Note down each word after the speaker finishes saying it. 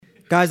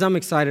Guys, I'm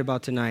excited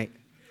about tonight.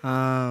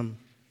 The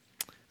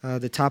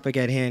topic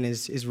at hand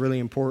is really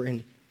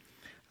important.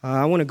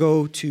 I want to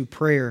go to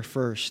prayer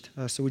first.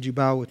 So would you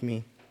bow with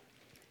me?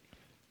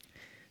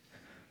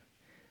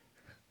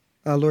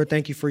 Lord,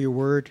 thank you for your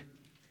word.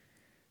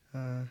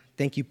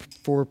 Thank you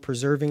for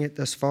preserving it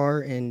thus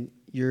far, and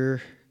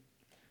you're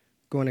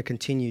going to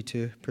continue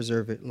to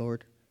preserve it,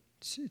 Lord.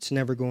 It's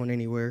never going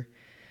anywhere.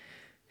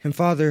 And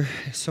Father,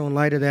 so in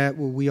light of that,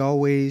 will we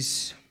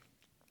always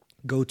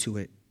go to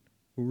it?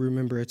 We'll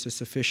remember it's a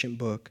sufficient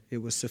book. It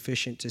was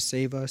sufficient to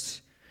save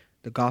us,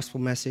 the gospel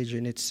message,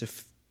 and it's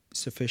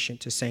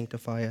sufficient to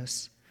sanctify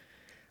us.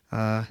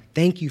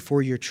 Thank you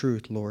for your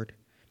truth, Lord.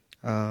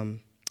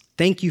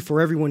 Thank you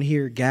for everyone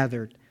here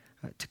gathered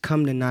to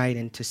come tonight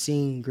and to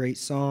sing great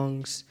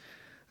songs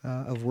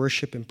of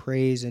worship and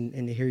praise and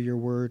to hear your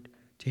word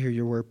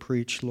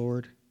preached,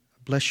 Lord.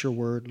 Bless your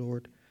word,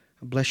 Lord.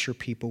 Bless your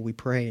people, we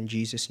pray in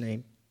Jesus'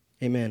 name.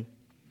 Amen.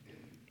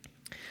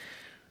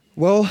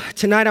 Well,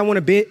 tonight I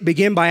want to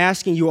begin by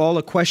asking you all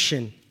a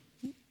question.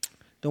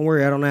 Don't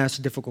worry, I don't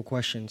ask difficult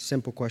questions,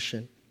 simple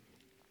question.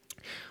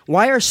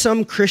 Why are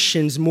some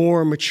Christians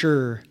more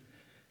mature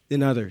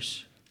than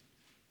others?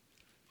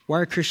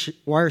 Why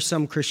are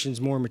some Christians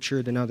more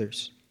mature than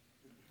others?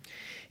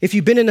 If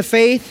you've been in the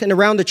faith and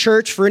around the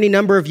church for any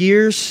number of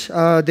years,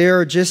 there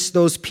are just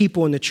those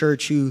people in the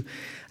church who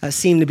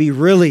seem to be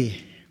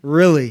really,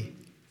 really,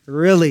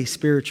 really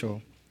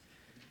spiritual.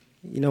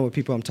 You know what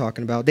people I'm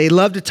talking about. They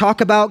love to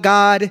talk about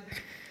God.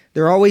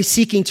 They're always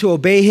seeking to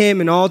obey Him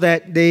in all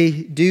that they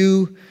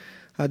do.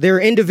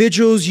 They're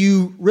individuals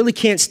you really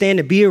can't stand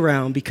to be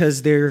around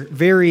because their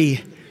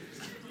very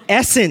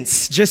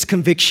essence just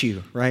convicts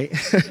you, right?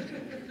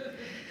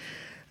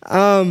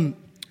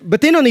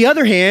 But then on the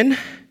other hand,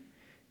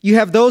 you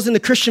have those in the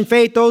Christian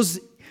faith, those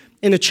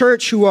in the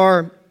church who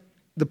are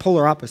the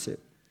polar opposite.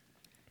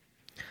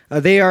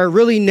 They are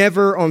really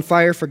never on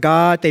fire for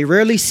God. They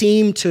rarely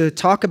seem to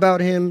talk about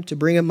Him, to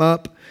bring Him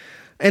up.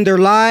 And their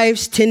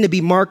lives tend to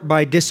be marked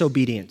by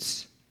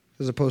disobedience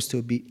as opposed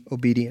to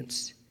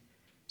obedience.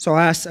 So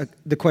I ask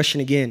the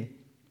question again.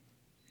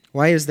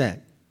 Why is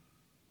that?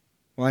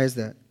 Why is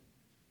that?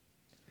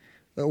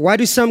 Why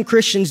do some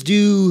Christians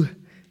do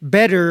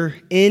better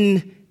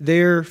in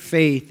their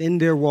faith, in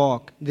their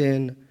walk,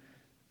 than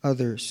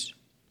others?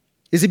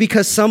 Is it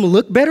because some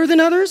look better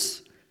than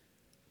others?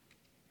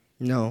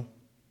 No.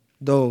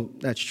 Though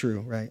that's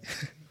true, right?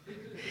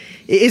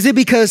 Is it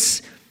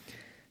because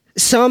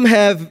some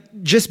have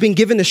just been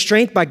given the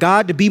strength by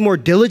God to be more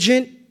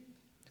diligent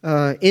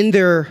in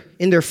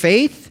their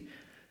faith?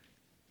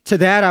 To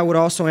that, I would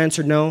also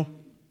answer no.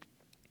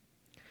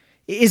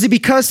 Is it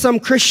because some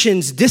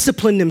Christians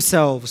discipline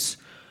themselves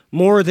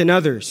more than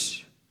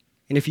others?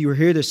 And if you were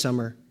here this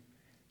summer,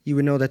 you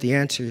would know that the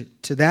answer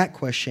to that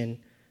question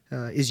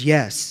is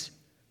yes.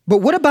 But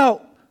what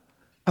about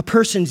a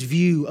person's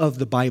view of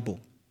the Bible?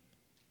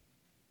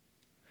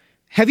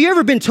 Have you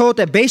ever been told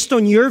that based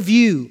on your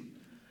view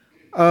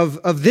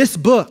of this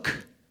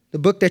book, the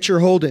book that you're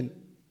holding,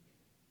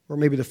 or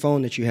maybe the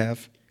phone that you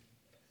have,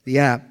 the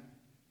app,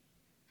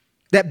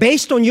 that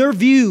based on your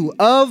view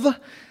of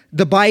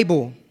the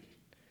Bible,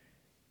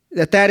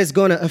 that is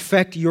going to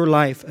affect your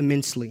life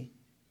immensely?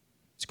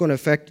 It's going to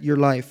affect your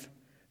life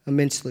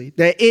immensely.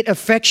 That it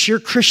affects your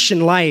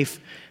Christian life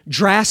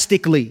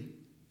drastically.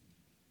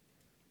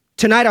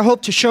 Tonight, I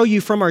hope to show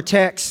you from our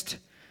text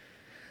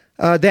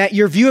that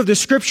your view of the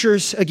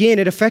Scriptures, again,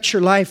 it affects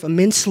your life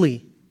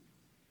immensely.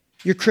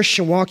 Your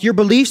Christian walk, your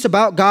beliefs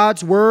about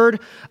God's Word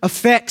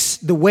affects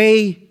the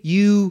way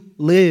you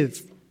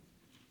live.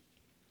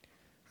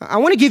 I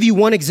want to give you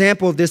one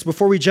example of this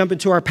before we jump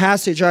into our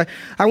passage. I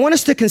want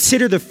us to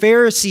consider the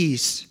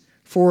Pharisees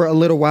for a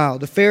little while.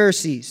 The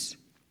Pharisees.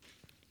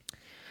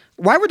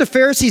 Why were the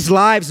Pharisees'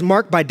 lives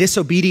marked by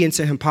disobedience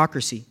and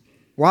hypocrisy?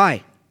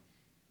 Why?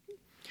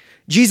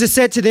 Jesus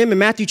said to them in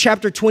Matthew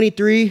chapter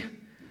 23,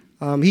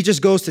 he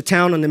just goes to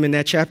town on them in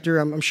that chapter.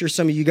 I'm sure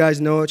some of you guys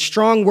know it.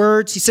 Strong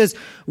words. He says,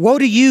 "Woe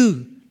to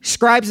you,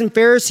 scribes and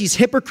Pharisees,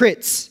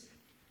 hypocrites,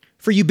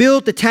 for you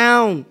build the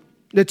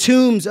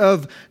tombs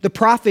of the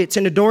prophets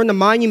and adorn the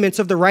monuments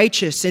of the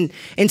righteous and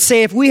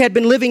say, if we had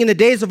been living in the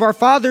days of our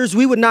fathers,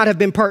 we would not have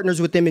been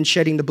partners with them in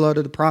shedding the blood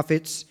of the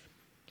prophets.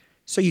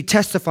 So you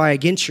testify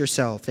against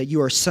yourself that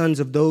you are sons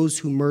of those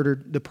who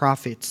murdered the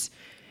prophets.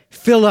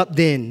 Fill up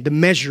then the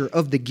measure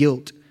of the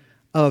guilt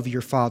of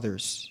your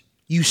fathers.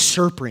 You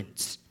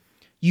serpents,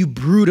 you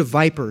brood of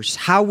vipers,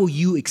 how will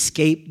you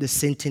escape the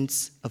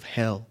sentence of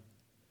hell?"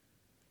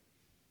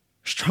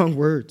 Strong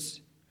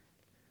words.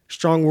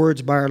 Strong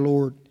words by our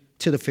Lord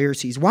to the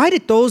Pharisees. Why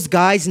did those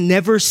guys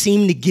never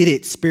seem to get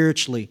it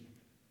spiritually?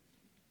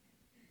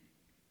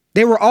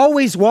 They were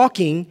always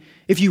walking,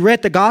 if you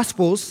read the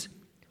Gospels,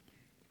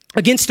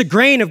 against the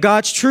grain of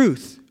God's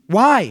truth.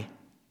 Why?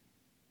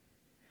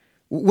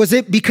 Was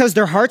it because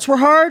their hearts were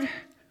hard?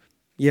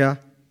 Yeah.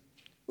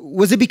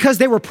 Was it because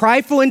they were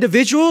prideful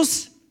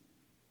individuals?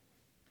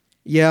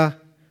 Yeah.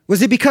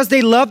 Was it because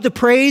they loved the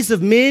praise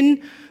of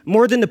men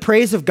more than the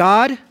praise of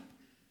God?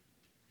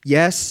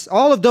 Yes.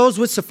 All of those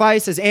would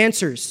suffice as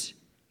answers.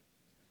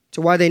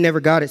 to why they never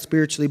got it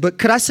spiritually. But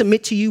could I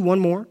submit to you one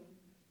more?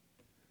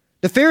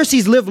 The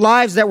Pharisees lived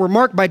lives that were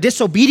marked by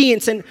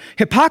disobedience and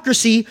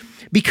hypocrisy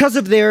because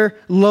of their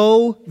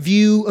low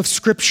view of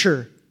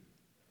Scripture.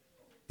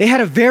 They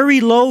had a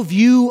very low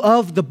view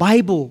of the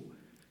Bible.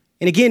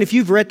 And again, if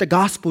you've read the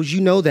Gospels,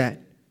 you know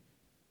that.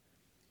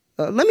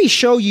 Let me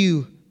show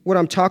you what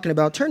I'm talking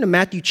about. Turn to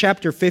Matthew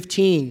chapter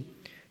 15.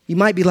 You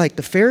might be like,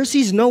 the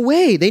Pharisees? No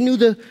way. They knew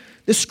the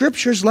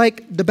Scriptures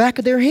like the back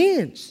of their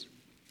hands.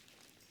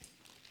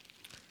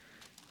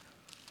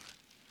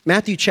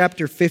 Matthew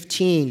chapter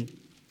 15,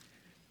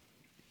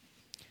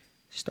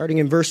 starting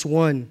in verse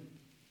 1.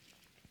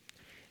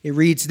 It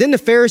reads, "Then the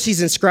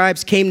Pharisees and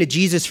scribes came to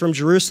Jesus from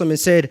Jerusalem and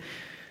said,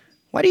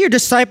 'Why do your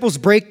disciples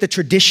break the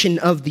tradition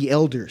of the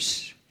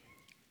elders?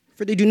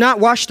 For they do not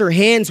wash their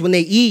hands when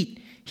they eat.'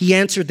 He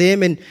answered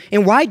them, and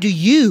why do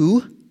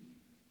you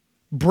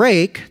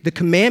break the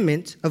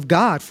commandment of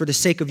God for the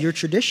sake of your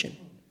tradition?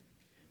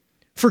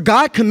 For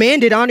God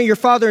commanded, honor your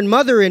father and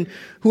mother, and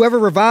whoever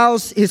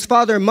reviles his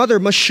father and mother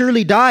must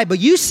surely die. But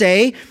you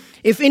say,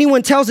 if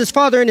anyone tells his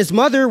father and his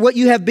mother, what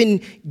you have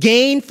been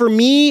gained for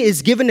me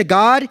is given to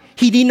God,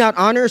 he need not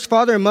honor his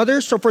father and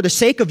mother. So for the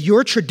sake of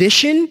your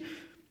tradition,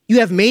 you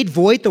have made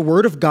void the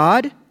word of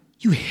God.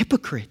 You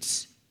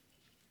hypocrites.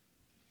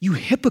 You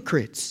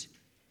hypocrites.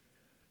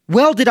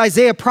 Well did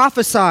Isaiah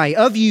prophesy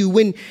of you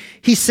when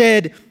he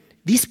said,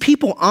 these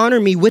people honor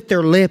me with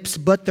their lips,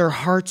 but their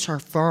hearts are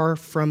far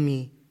from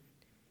me.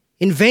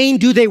 In vain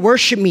do they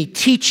worship me,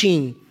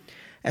 teaching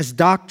as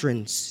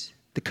doctrines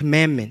the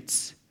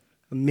commandments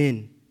of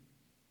men.'"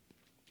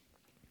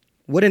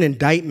 What an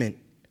indictment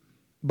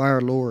by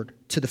our Lord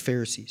to the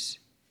Pharisees.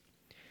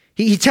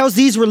 He tells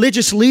these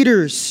religious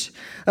leaders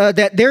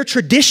that their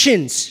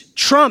traditions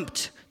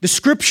trumped the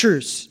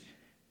Scriptures.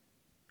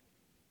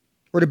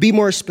 Or to be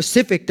more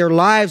specific, their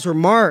lives were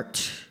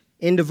marked,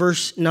 into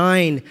verse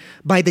 9,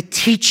 by the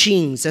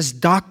teachings as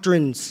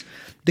doctrines,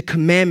 the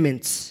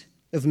commandments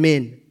of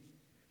men.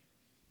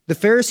 The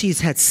Pharisees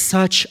had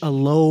such a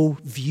low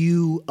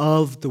view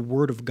of the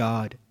Word of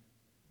God.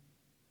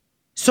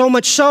 So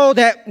much so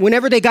that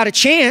whenever they got a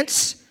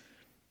chance,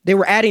 they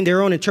were adding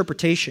their own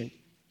interpretation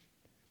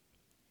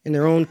and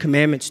their own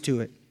commandments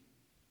to it.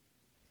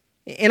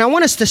 And I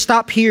want us to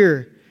stop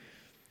here,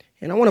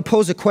 and I want to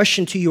pose a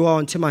question to you all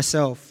and to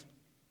myself.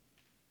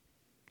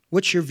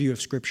 What's your view of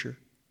Scripture?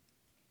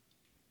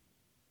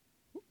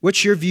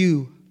 What's your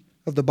view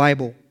of the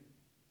Bible?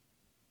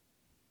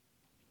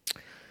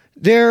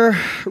 The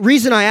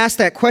reason I ask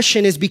that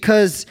question is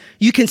because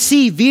you can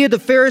see via the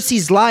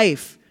Pharisees'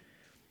 life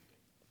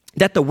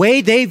that the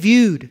way they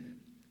viewed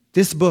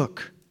this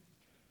book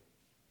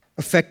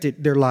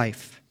affected their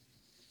life.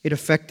 It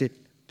affected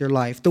their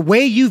life. The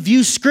way you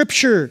view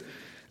Scripture,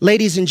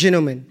 ladies and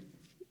gentlemen,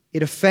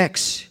 it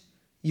affects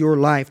your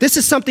life. This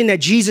is something that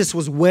Jesus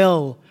was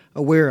well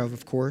aware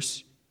of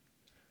course,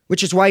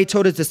 which is why he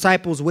told his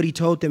disciples what he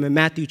told them in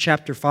Matthew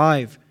chapter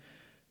 5,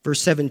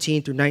 verse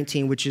 17 through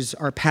 19, which is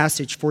our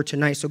passage for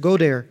tonight. So go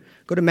there.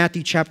 Go to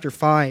Matthew chapter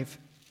 5.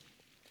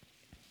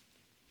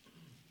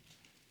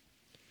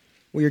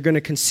 We are going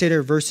to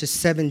consider verses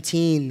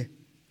 17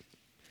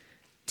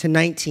 to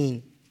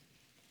 19.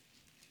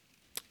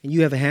 And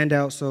you have a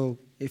handout, so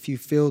if you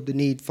feel the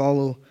need,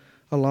 follow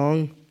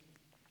along.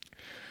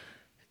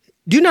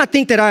 "Do not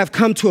think that I have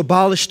come to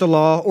abolish the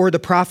law or the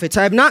prophets.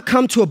 I have not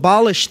come to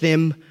abolish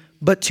them,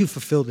 but to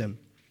fulfill them.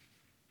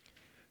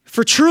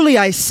 For truly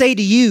I say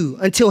to you,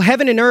 until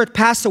heaven and earth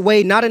pass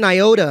away, not an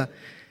iota,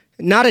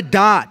 not a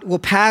dot will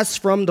pass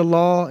from the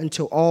law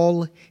until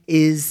all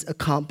is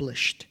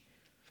accomplished.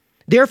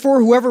 Therefore,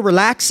 whoever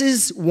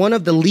relaxes one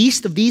of the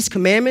least of these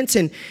commandments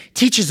and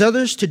teaches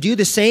others to do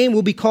the same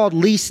will be called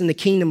least in the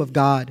kingdom of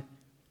God,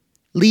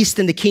 least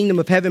in the kingdom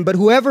of heaven. But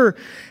whoever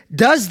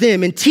does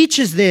them and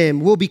teaches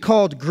them will be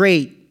called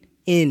great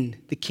in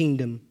the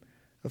kingdom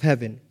of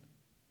heaven."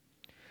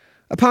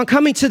 Upon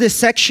coming to this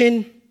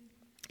section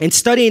and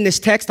studying this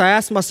text, I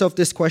asked myself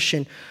this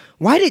question: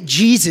 why did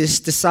Jesus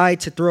decide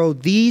to throw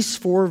these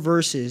 4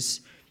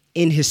 verses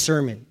in his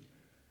sermon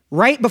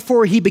right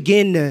before he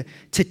began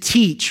to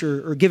teach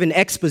or give an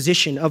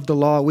exposition of the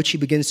law, which he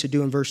begins to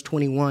do in verse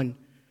 21?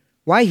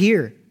 Why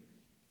here?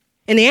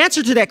 And the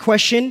answer to that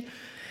question,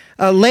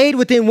 laid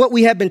within what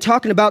we have been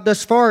talking about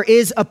thus far,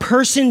 is a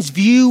person's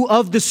view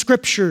of the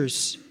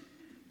Scriptures.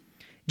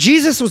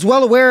 Jesus was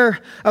well aware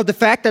of the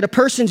fact that a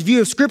person's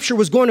view of Scripture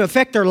was going to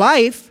affect their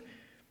life,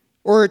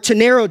 or to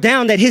narrow it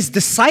down, that his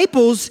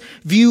disciples'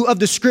 view of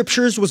the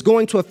Scriptures was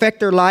going to affect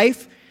their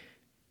life.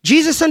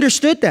 Jesus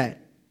understood that.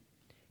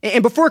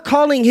 And before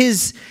calling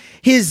his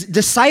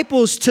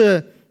disciples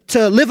to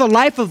live a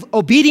life of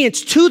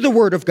obedience to the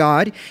Word of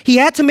God, he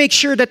had to make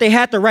sure that they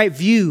had the right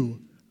view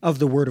of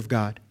the Word of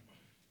God.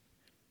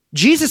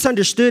 Jesus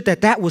understood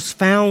that that was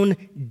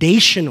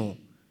foundational.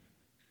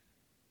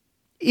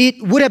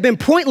 It would have been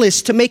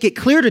pointless to make it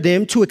clear to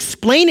them, to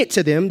explain it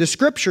to them, the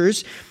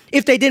Scriptures,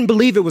 if they didn't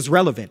believe it was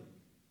relevant.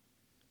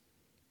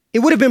 It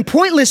would have been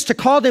pointless to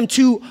call them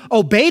to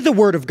obey the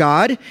Word of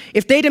God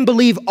if they didn't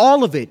believe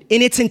all of it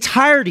in its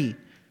entirety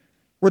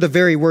were the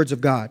very words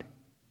of God.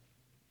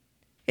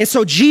 And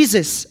so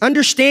Jesus,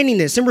 understanding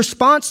this, in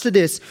response to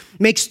this,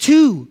 makes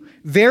two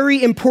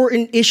very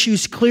important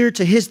issues clear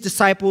to his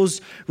disciples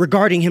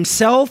regarding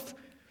himself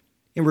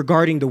and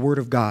regarding the Word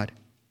of God.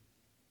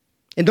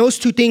 And those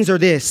two things are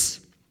this.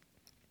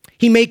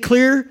 He made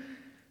clear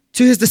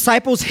to his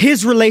disciples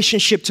his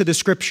relationship to the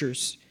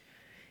Scriptures.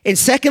 And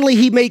secondly,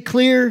 he made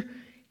clear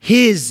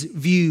his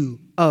view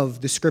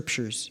of the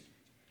Scriptures.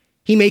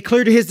 He made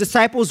clear to his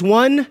disciples,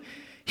 one,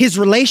 his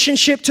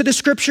relationship to the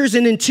Scriptures,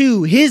 and then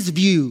two, his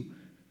view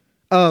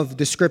of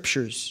the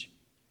Scriptures.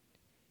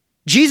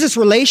 Jesus'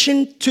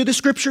 relation to the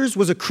Scriptures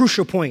was a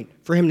crucial point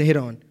for him to hit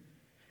on.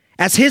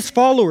 As his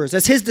followers,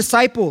 as his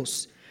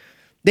disciples,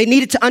 they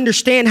needed to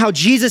understand how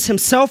Jesus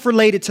himself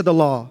related to the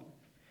law,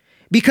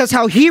 because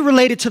how he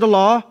related to the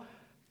law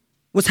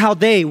was how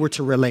they were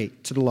to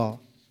relate to the law.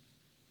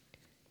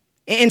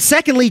 And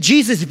secondly,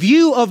 Jesus'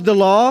 view of the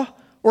law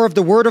or of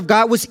the Word of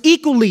God was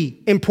equally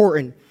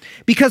important,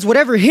 because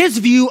whatever his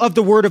view of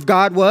the Word of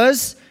God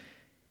was,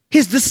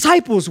 his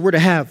disciples were to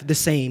have the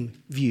same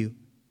view.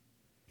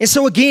 And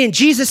so again,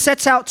 Jesus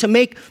sets out to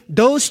make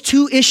those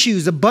two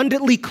issues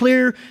abundantly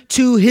clear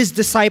to his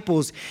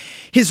disciples: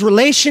 his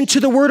relation to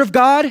the Word of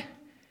God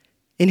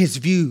and his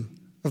view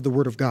of the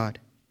Word of God.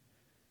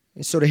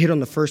 And so to hit on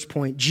the first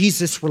point,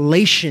 Jesus'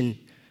 relation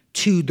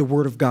to the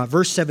Word of God.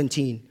 Verse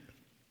 17,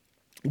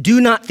 do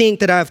not think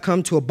that I have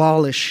come to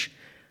abolish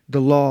the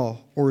law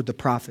or the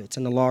prophets.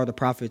 And the law or the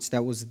prophets,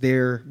 that was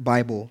their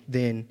Bible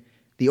then,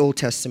 the Old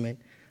Testament.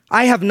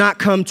 I have not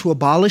come to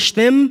abolish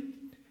them,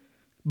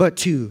 but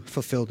to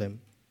fulfill them.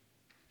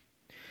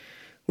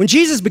 When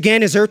Jesus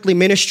began his earthly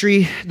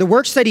ministry, the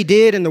works that he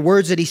did and the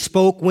words that he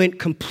spoke went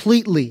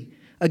completely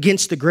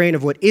against the grain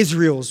of what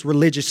Israel's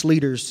religious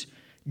leaders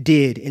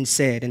did and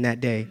said in that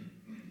day.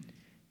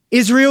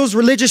 Israel's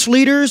religious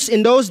leaders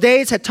in those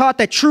days had taught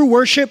that true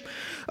worship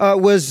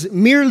was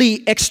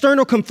merely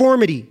external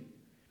conformity.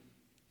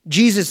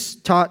 Jesus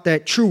taught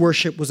that true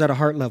worship was at a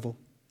heart level.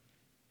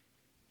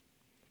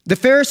 The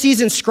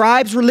Pharisees and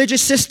scribes'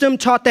 religious system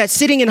taught that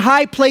sitting in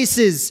high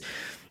places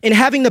and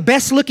having the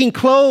best looking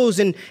clothes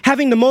and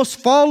having the most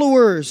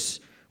followers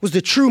was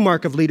the true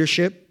mark of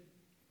leadership.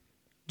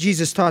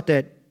 Jesus taught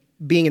that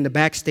being in the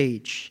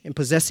backstage and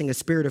possessing a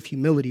spirit of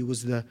humility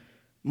was the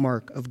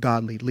mark of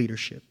godly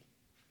leadership.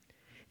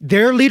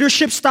 Their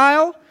leadership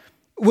style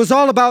was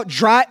all about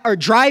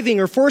driving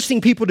or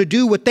forcing people to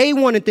do what they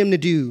wanted them to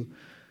do,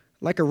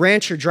 like a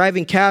rancher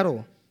driving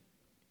cattle.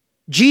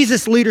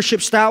 Jesus'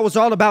 leadership style was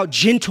all about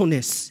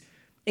gentleness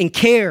and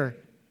care,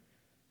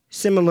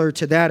 similar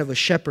to that of a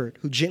shepherd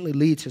who gently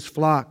leads his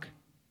flock.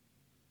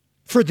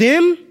 For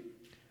them,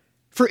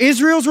 for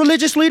Israel's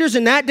religious leaders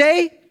in that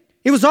day,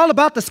 it was all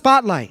about the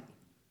spotlight.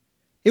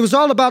 It was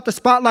all about the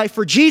spotlight.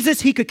 For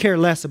Jesus, he could care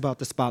less about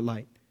the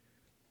spotlight.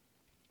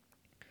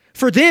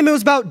 For them, it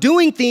was about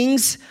doing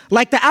things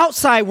like the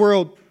outside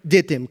world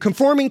did them,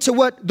 conforming to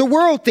what the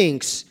world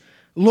thinks,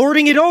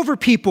 lording it over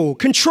people,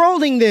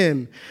 controlling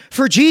them.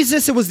 For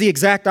Jesus, it was the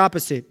exact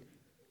opposite.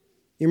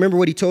 You remember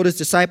what he told his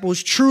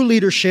disciples? True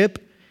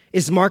leadership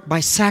is marked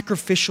by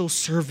sacrificial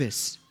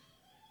service.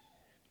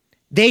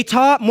 They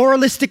taught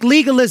moralistic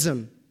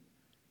legalism.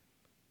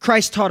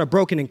 Christ taught a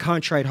broken and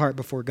contrite heart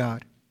before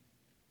God.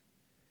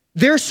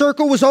 Their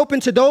circle was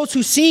open to those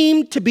who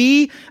seemed to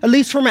be, at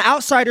least from an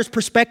outsider's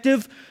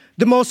perspective,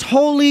 the most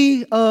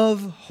holy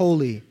of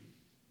holy.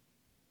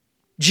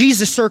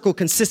 Jesus' circle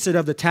consisted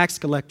of the tax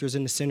collectors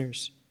and the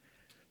sinners.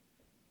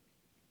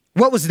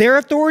 What was their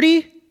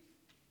authority?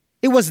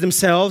 It was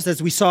themselves,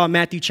 as we saw in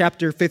Matthew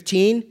chapter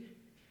 15.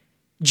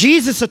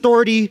 Jesus'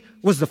 authority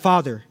was the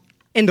Father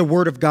and the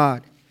Word of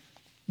God.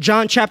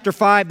 John chapter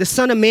 5, the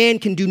Son of Man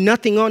can do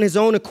nothing on his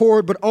own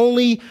accord, but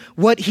only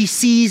what he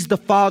sees the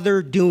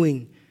Father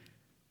doing.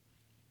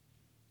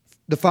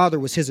 The Father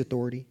was his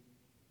authority.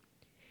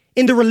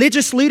 In the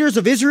religious leaders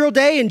of Israel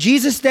day and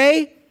Jesus'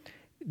 day,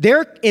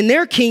 in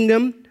their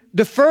kingdom,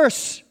 the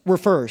first were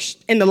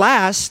first and the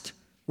last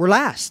were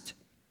last.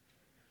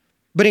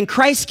 But in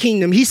Christ's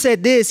kingdom, he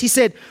said this, he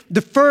said,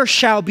 the first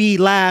shall be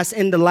last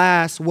and the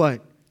last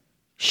what?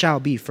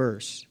 Shall be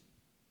first.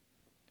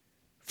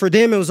 For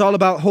them, it was all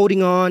about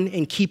holding on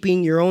and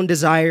keeping your own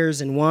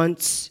desires and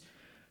wants.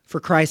 For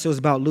Christ, it was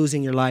about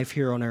losing your life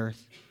here on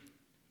earth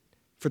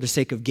for the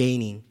sake of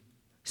gaining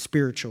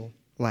spiritual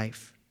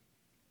life.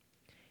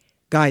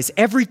 Guys,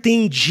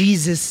 everything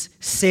Jesus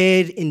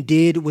said and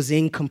did was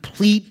in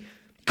complete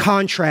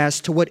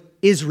contrast to what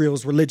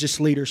Israel's religious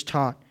leaders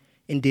taught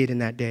and did in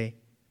that day.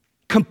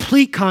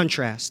 Complete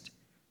contrast.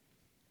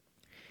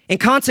 And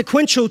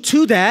consequential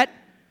to that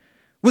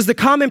was the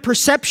common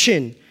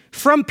perception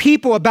from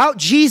people about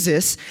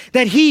Jesus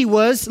that he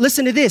was,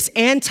 listen to this,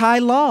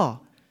 anti-law,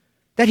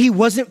 that he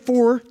wasn't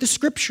for the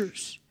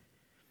Scriptures.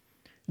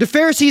 The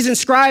Pharisees and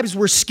scribes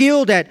were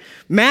skilled at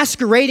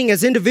masquerading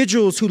as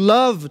individuals who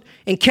loved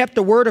and kept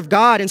the Word of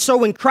God. And so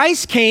when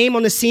Christ came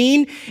on the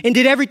scene and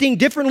did everything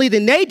differently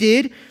than they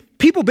did,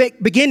 people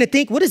began to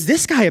think, what is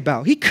this guy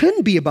about? He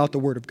couldn't be about the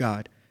Word of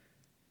God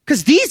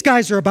because these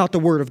guys are about the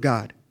Word of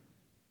God.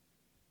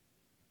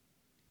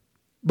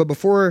 But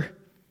before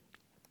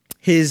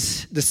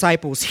his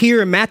disciples,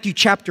 here in Matthew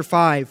chapter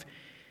 5,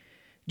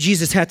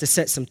 Jesus had to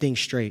set some things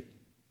straight.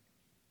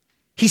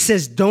 He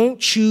says,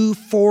 don't you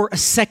for a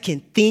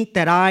second think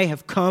that I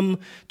have come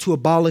to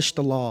abolish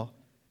the law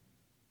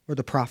or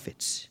the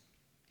prophets.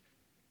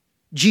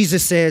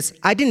 Jesus says,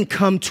 I didn't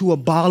come to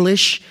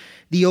abolish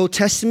the Old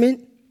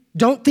Testament.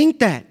 Don't think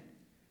that.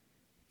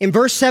 In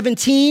verse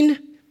 17,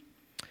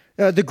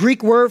 the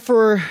Greek word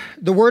for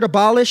the word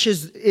abolish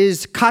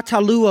is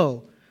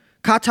kataluo.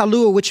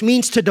 Kataluo, which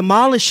means to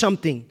demolish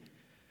something,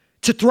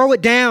 to throw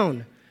it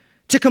down,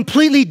 to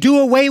completely do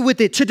away with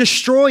it, to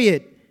destroy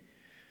it.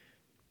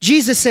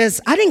 Jesus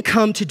says, I didn't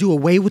come to do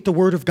away with the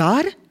word of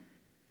God.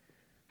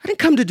 I didn't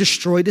come to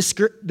destroy the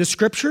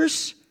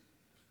scriptures.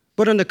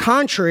 But on the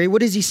contrary,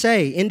 what does he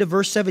say? End of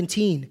verse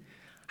 17.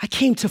 I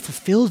came to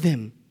fulfill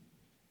them.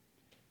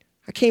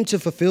 I came to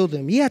fulfill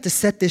them. You have to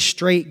set this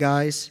straight,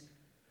 guys.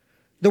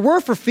 The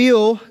word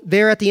fulfill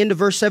there at the end of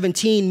verse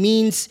 17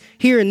 means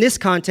here in this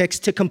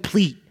context to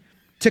complete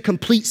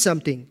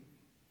something.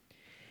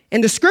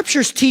 And the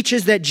scriptures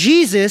teaches that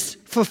Jesus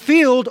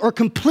fulfilled or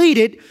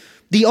completed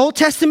the Old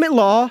Testament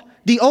law,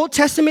 the Old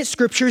Testament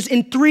scriptures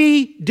in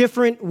 3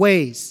 different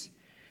ways.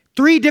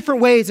 3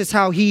 different ways is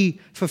how he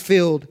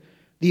fulfilled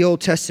the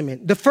Old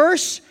Testament. The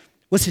first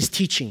was his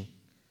teaching.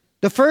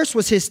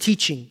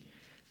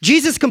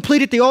 Jesus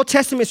completed the Old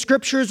Testament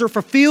scriptures or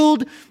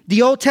fulfilled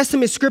the Old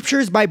Testament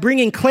scriptures by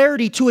bringing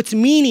clarity to its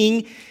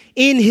meaning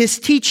in his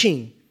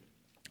teaching.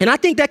 And I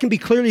think that can be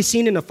clearly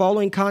seen in the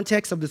following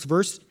context of this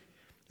verse,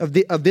 of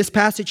this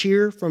passage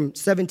here from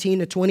 17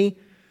 to 20.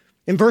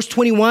 In verse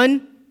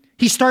 21,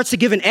 he starts to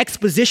give an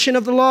exposition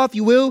of the law, if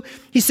you will.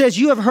 He says,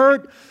 you have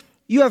heard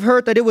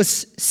that it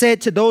was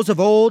said to those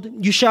of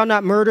old, you shall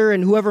not murder,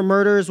 and whoever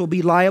murders will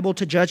be liable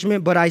to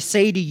judgment. But I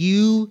say to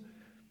you,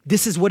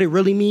 this is what it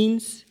really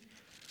means.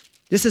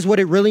 This is what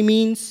it really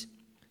means.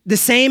 The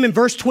same in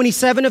verse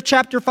 27 of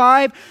chapter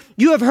 5.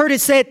 You have heard it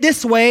said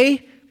this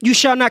way, you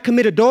shall not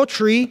commit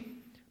adultery.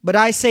 But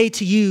I say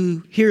to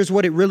you, here's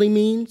what it really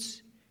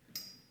means.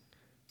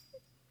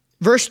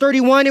 Verse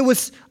 31, it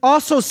was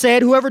also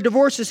said, whoever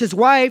divorces his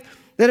wife,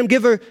 let him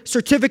give a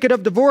certificate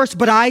of divorce.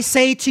 But I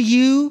say to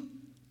you,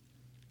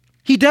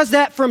 he does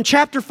that from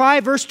chapter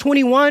 5, verse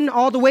 21,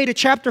 all the way to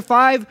chapter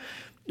 5,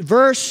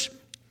 verse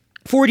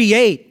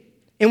 48.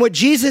 And what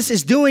Jesus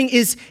is doing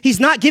is he's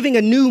not giving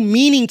a new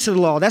meaning to the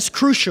law. That's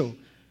crucial.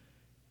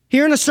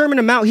 Here in the Sermon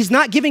on the Mount, he's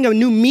not giving a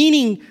new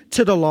meaning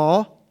to the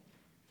law.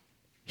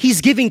 He's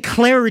giving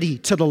clarity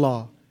to the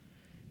law.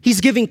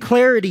 He's giving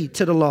clarity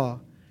to the law.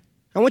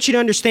 I want you to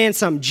understand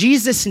something.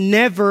 Jesus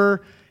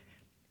never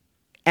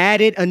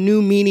added a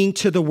new meaning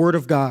to the Word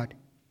of God.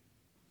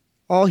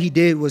 All he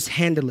did was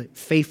handle it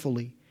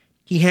faithfully.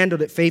 He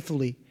handled it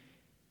faithfully.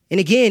 And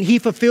again, he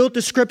fulfilled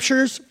the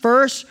scriptures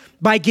first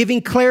by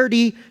giving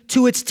clarity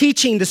to its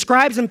teaching. The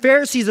scribes and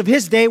Pharisees of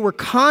his day were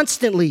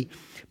constantly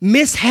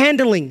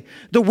mishandling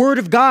the Word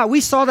of God.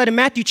 We saw that in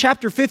Matthew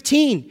chapter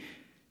 15.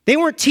 They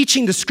weren't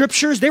teaching the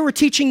scriptures. They were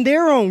teaching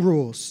their own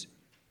rules.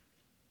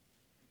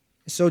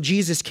 So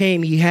Jesus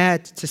came, he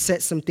had to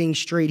set some things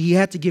straight. He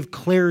had to give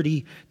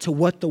clarity to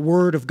what the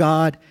Word of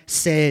God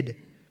said.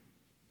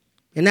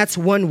 And that's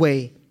one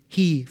way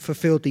he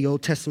fulfilled the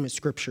Old Testament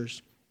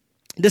scriptures.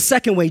 The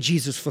second way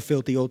Jesus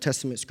fulfilled the Old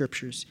Testament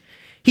scriptures,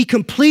 he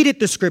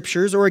completed the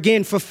scriptures, or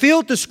again,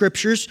 fulfilled the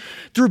scriptures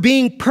through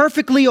being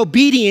perfectly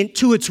obedient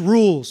to its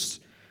rules.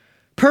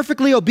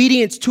 Perfectly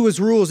obedient to his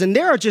rules. And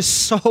there are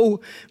just so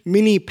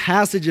many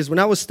passages, when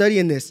I was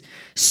studying this,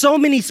 so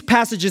many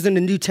passages in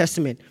the New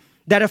Testament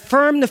that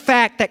affirm the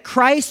fact that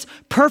Christ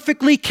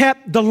perfectly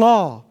kept the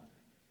law.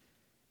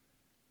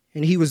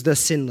 And he was thus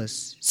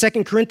sinless.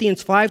 2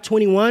 Corinthians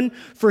 5:21,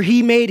 for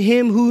he made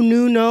him who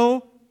knew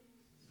no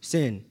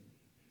sin.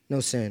 No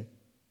sin.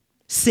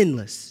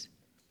 Sinless.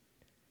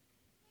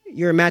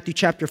 You're in Matthew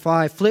chapter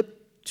 5.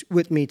 Flip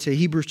with me to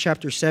Hebrews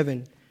chapter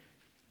 7.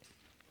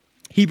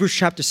 Hebrews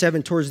chapter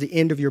 7 towards the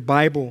end of your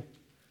Bible.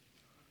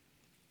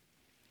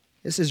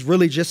 This is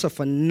really just a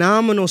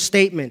phenomenal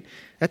statement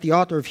that the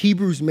author of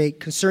Hebrews made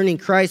concerning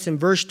Christ in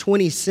verse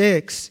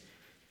 26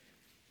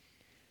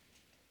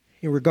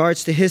 in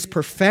regards to his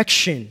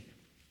perfection.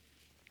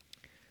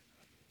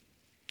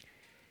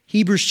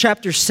 Hebrews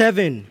chapter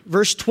 7,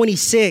 verse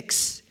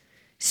 26.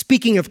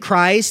 Speaking of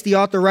Christ, the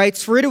author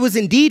writes, for it was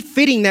indeed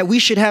fitting that we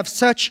should have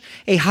such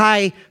a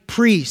high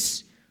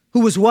priest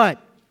who was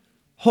what?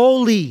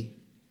 Holy,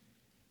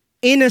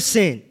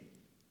 innocent,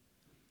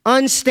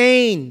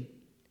 unstained,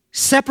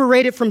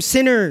 separated from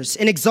sinners,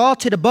 and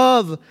exalted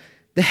above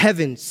the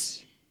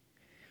heavens.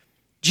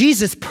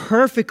 Jesus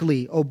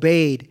perfectly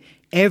obeyed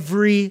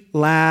every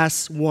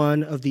last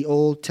one of the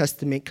Old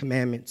Testament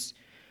commandments,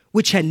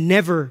 which had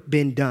never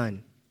been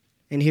done.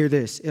 And hear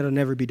this, it'll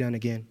never be done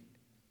again.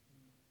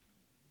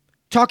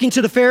 Talking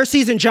to the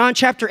Pharisees in John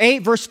chapter 8,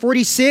 verse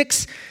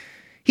 46,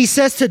 he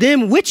says to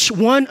them, which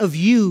one of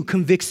you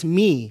convicts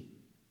me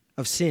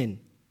of sin?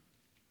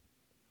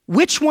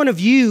 Which one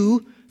of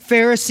you,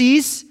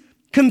 Pharisees,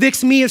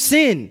 convicts me of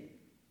sin?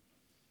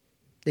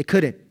 They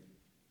couldn't.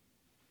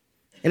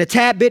 And a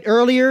tad bit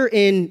earlier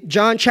in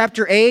John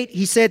chapter 8,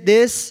 he said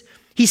this.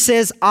 He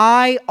says,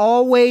 I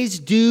always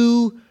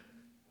do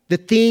the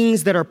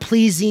things that are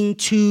pleasing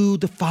to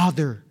the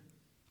Father.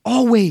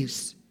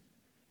 Always.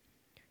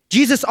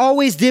 Jesus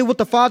always did what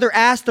the Father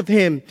asked of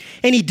him,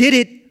 and he did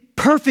it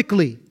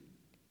perfectly.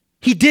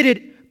 He did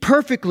it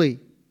perfectly.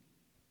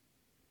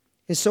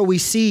 And so we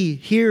see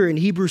here in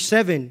Hebrews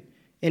 7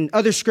 and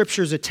other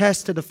scriptures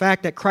attest to the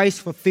fact that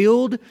Christ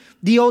fulfilled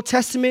the Old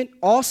Testament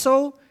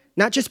also,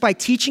 not just by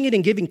teaching it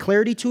and giving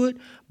clarity to it,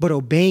 but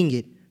obeying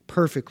it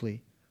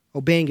perfectly.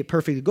 Obeying it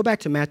perfectly. Go back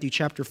to Matthew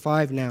chapter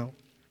 5 now.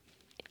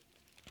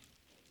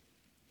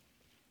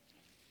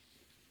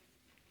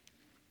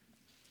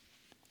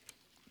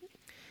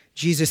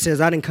 Jesus says,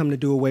 I didn't come to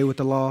do away with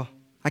the law.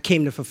 I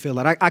came to fulfill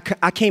it.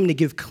 I came to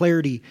give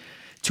clarity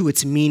to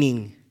its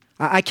meaning.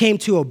 I came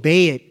to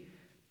obey it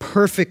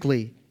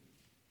perfectly.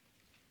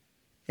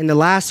 And the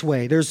last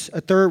way, there's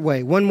a third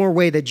way, one more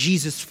way that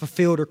Jesus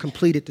fulfilled or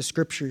completed the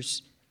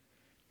scriptures.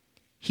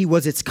 He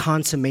was its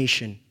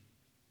consummation.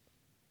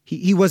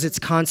 He was its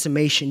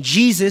consummation.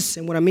 Jesus,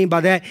 and what I mean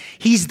by that,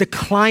 he's the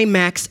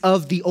climax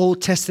of the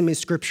Old Testament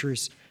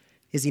scriptures,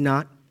 is he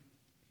not?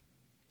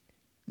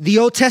 The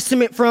Old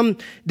Testament from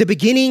the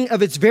beginning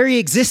of its very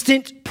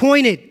existence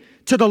pointed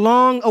to the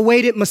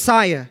long-awaited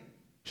Messiah.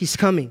 He's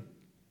coming.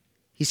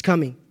 He's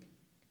coming.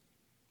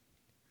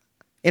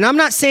 And I'm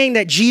not saying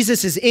that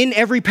Jesus is in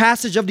every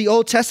passage of the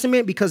Old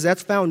Testament because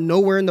that's found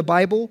nowhere in the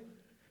Bible,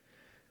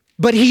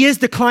 but he is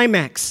the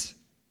climax.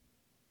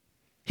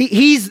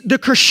 He's the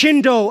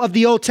crescendo of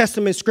the Old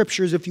Testament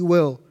scriptures, if you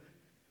will.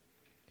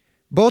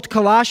 Both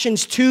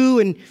Colossians 2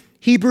 and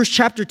Hebrews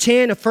chapter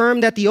 10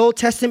 affirm that the Old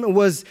Testament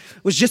was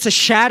just a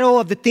shadow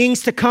of the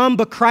things to come,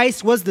 but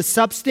Christ was the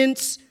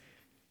substance.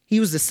 He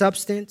was the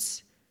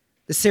substance.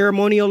 The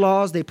ceremonial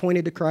laws, they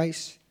pointed to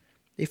Christ.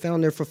 They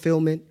found their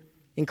fulfillment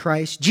in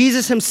Christ.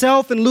 Jesus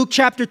himself in Luke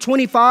chapter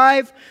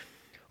 25,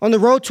 on the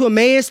road to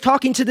Emmaus,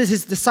 talking to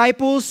his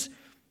disciples,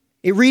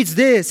 it reads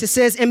this. It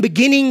says, and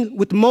beginning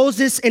with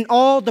Moses and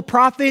all the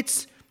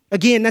prophets,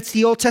 again, that's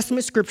the Old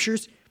Testament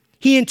scriptures,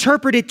 he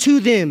interpreted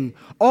to them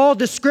all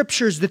the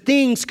scriptures, the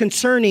things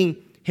concerning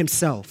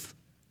himself.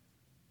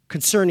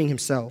 Concerning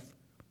himself.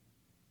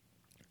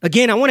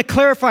 Again, I want to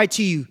clarify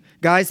to you,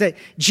 guys, that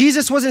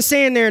Jesus wasn't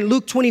saying there in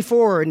Luke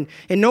 24 and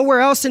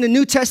nowhere else in the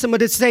New Testament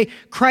to say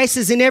Christ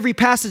is in every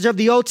passage of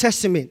the Old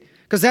Testament,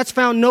 because that's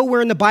found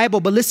nowhere in the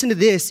Bible. But listen to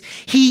this.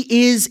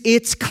 He is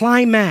its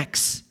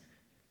climax.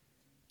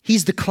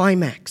 He's the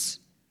climax.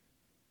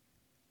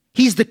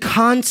 He's the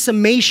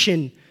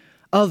consummation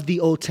of the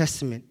Old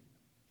Testament.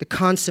 The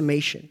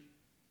consummation.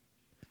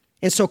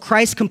 And so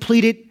Christ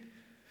completed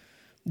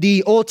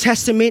the Old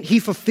Testament. He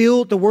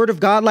fulfilled the word of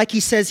God, like he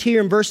says here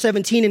in verse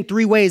 17, in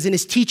three ways. In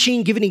his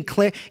teaching, giving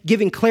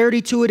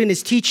clarity to it in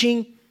his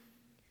teaching.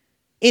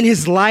 In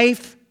his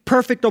life,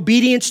 perfect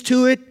obedience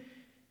to it.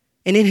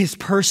 And in his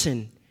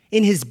person,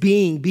 in his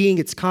being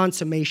its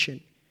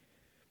consummation.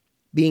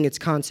 Being its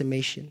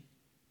consummation.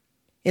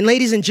 And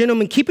ladies and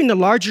gentlemen, keeping the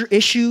larger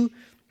issue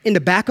in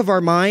the back of our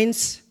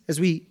minds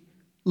as we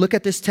look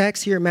at this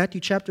text here in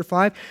Matthew chapter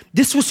 5,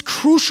 this was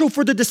crucial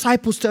for the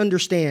disciples to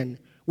understand.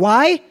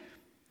 Why?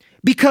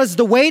 Because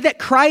the way that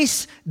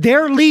Christ,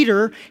 their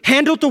leader,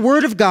 handled the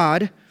word of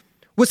God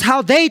was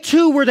how they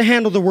too were to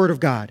handle the word of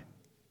God.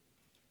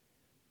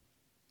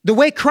 The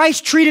way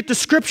Christ treated the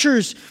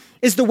scriptures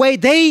is the way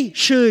they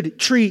should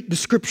treat the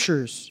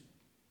scriptures.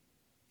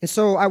 And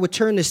so I would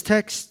turn this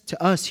text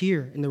to us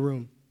here in the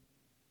room.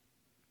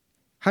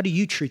 How do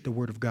you treat the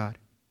word of God?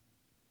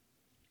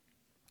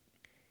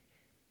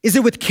 Is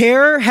it with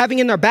care, having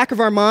in the back of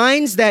our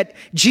minds that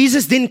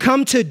Jesus didn't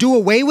come to do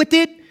away with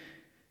it,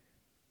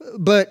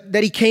 but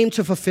that he came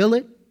to fulfill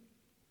it?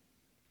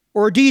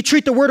 Or do you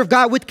treat the word of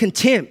God with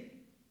contempt?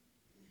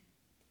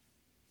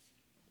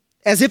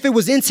 As if it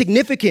was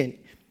insignificant,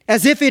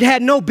 as if it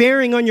had no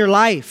bearing on your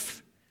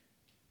life?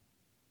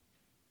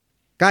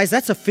 Guys,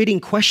 that's a fitting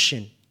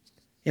question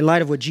in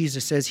light of what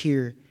Jesus says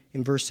here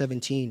in verse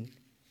 17.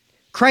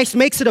 Christ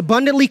makes it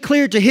abundantly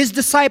clear to his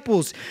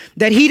disciples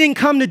that he didn't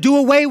come to do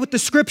away with the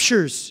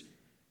scriptures,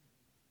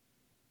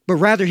 but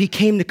rather he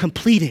came to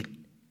complete it.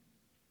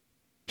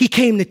 He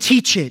came to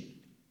teach it.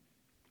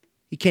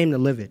 He came to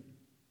live it.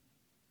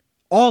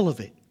 All of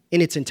it in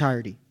its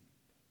entirety.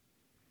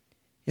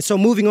 And so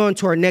moving on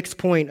to our next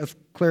point of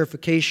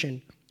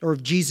clarification, or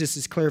of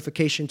Jesus'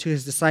 clarification to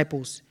his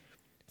disciples.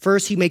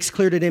 First, he makes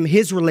clear to them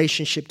his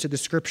relationship to the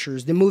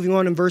scriptures. Then moving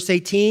on in verse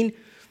 18,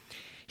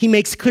 he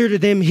makes clear to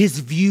them his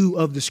view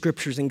of the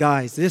scriptures. And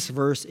guys, this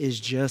verse is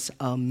just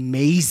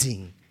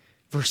amazing.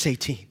 Verse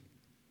 18.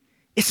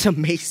 It's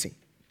amazing.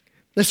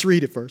 Let's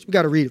read it first. We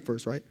got to read it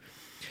first, right?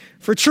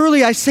 For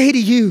truly I say to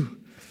you,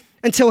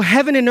 until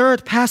heaven and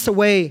earth pass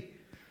away,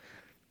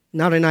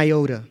 not an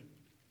iota,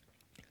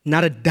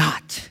 not a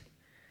dot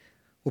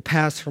will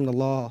pass from the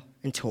law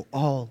until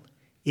all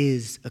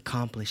is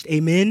accomplished.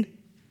 Amen?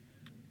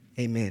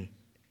 Amen.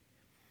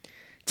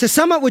 To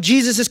sum up what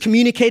Jesus is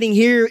communicating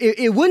here,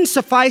 it wouldn't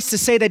suffice to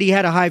say that he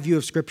had a high view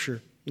of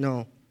Scripture.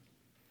 No.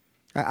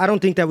 I don't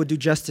think that would do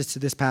justice to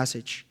this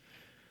passage.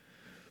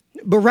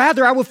 But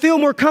rather, I would feel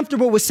more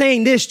comfortable with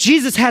saying this: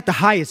 Jesus had the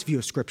highest view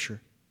of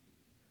Scripture.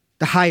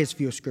 The highest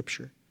view of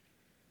Scripture.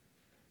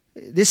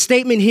 This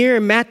statement here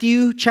in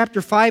Matthew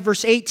chapter 5,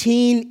 verse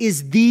 18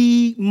 is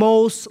the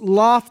most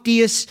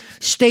loftiest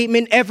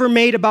statement ever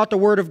made about the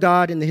Word of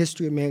God in the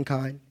history of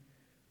mankind.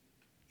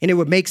 And it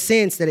would make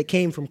sense that it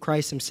came from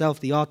Christ himself,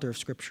 the author of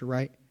Scripture,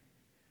 right?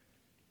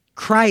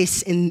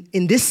 Christ,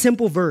 in this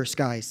simple verse,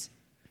 guys,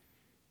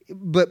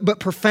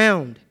 but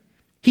profound,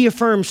 he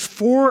affirms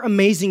 4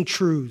 amazing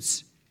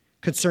truths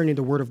concerning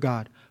the Word of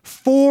God.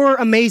 4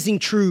 amazing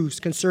truths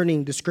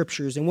concerning the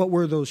Scriptures. And what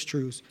were those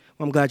truths?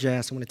 Well, I'm glad you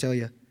asked. I'm going to tell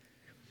you.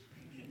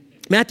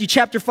 Matthew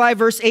chapter 5,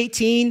 verse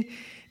 18,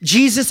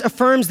 Jesus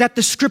affirms that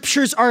the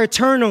Scriptures are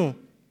eternal.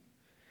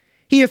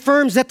 He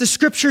affirms that the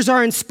Scriptures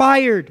are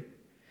inspired.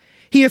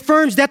 He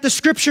affirms that the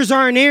Scriptures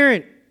are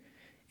inerrant.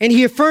 And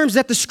he affirms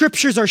that the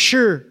Scriptures are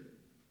sure.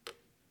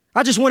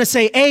 I just want to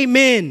say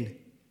amen.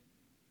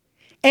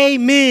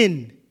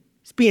 Amen.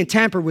 It's being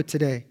tampered with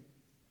today.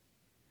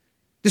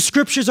 The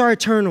Scriptures are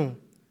eternal.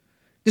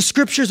 The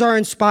Scriptures are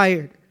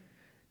inspired.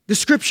 The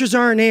Scriptures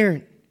are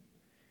inerrant.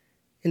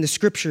 And the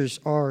Scriptures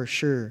are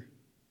sure.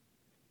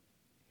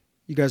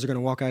 You guys are going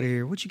to walk out of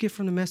here. What'd you get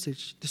from the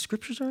message? The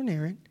Scriptures are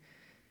inerrant.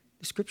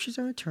 The Scriptures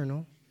are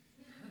eternal.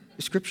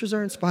 The Scriptures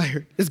are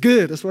inspired. It's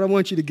good. That's what I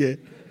want you to get.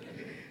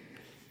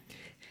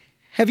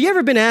 Have you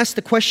ever been asked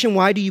the question,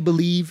 why do you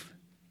believe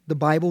the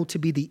Bible to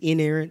be the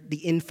inerrant,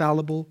 the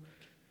infallible,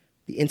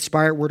 the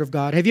inspired Word of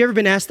God? Have you ever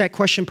been asked that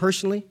question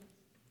personally?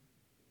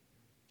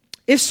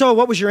 If so,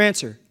 what was your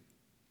answer?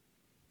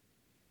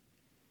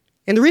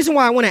 And the reason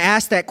why I want to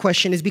ask that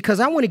question is because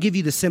I want to give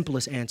you the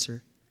simplest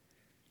answer,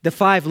 the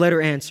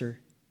 5-letter answer,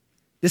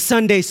 the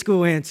Sunday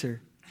school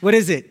answer. What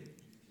is it?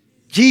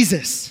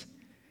 Jesus.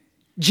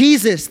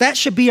 Jesus. That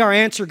should be our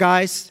answer,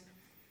 guys.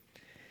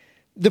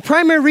 The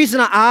primary reason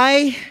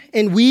I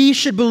and we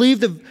should believe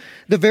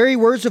the very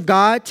words of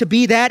God to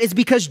be that is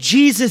because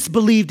Jesus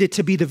believed it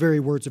to be the very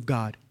words of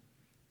God.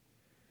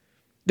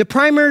 The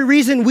primary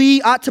reason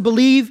we ought to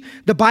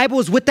believe the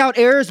Bible is without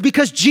error is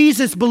because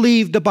Jesus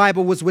believed the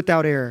Bible was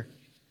without error.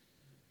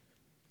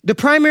 The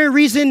primary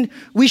reason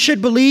we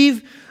should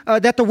believe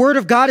that the Word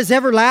of God is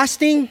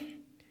everlasting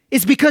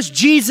is because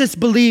Jesus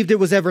believed it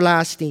was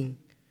everlasting.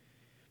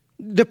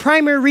 The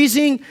primary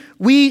reason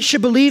we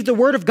should believe the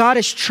Word of God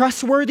is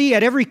trustworthy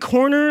at every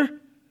corner,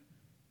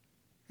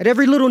 at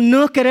every little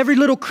nook, at every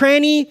little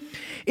cranny,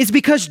 is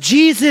because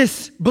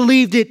Jesus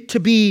believed it to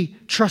be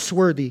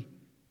trustworthy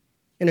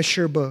and a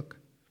sure book.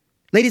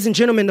 Ladies and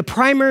gentlemen, the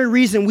primary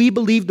reason we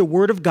believe the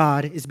Word of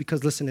God is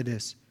because, listen to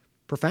this,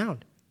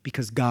 profound,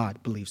 because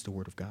God believes the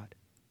Word of God.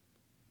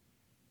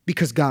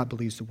 Because God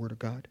believes the Word of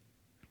God.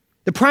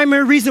 The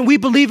primary reason we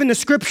believe in the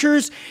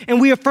Scriptures and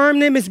we affirm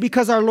them is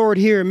because our Lord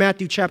here in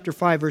Matthew chapter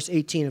 5, verse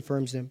 18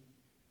 affirms them.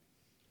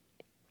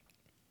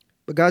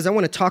 But guys, I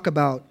want to talk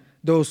about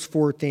those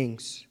 4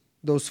 things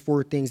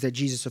that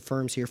Jesus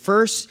affirms here.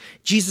 First,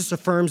 Jesus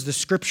affirms the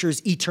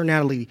Scriptures'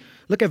 eternality.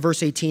 Look at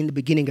verse 18, the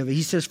beginning of it.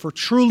 He says, "For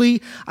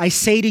truly I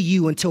say to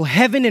you, until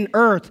heaven and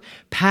earth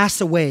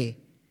pass away,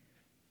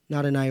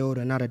 not an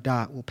iota, not a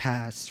dot will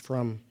pass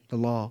from the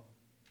law."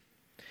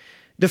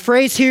 The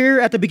phrase here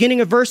at the beginning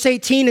of verse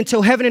 18,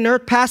 "until heaven and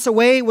earth pass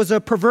away," was a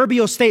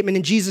proverbial statement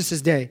in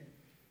Jesus' day.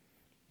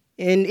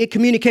 And it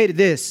communicated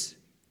this: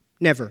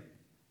 never,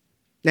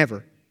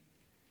 never.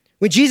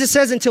 When Jesus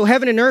says, "until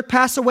heaven and earth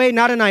pass away,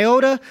 not an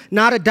iota,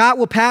 not a dot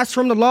will pass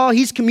from the law,"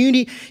 he's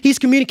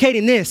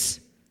communicating this: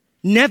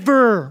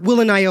 never will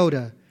an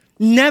iota,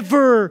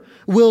 never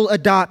will a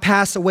dot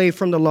pass away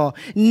from the law.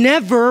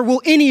 Never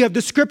will any of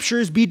the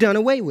Scriptures be done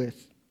away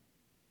with.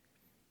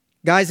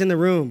 Guys in the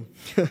room,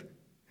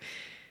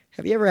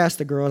 have you ever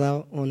asked a girl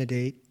out on a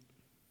date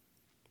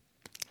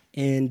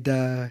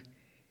and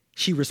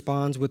she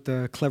responds with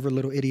a clever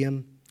little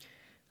idiom?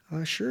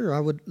 Sure,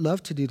 I would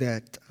love to do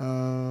that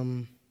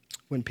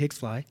when pigs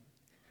fly.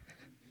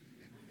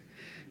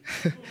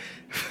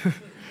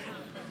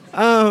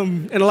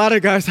 And a lot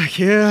of guys are like,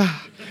 yeah,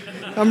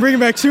 I'm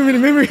bringing back too many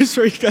memories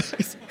for you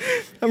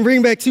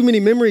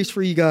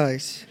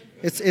guys.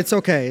 It's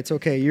okay. It's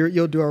okay.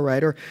 You'll do all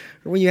right. Or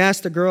when you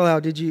ask the girl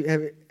out, did you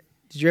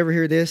ever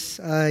hear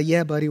this?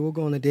 Yeah, buddy, we'll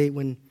go on a date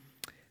when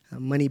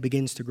money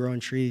begins to grow on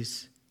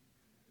trees.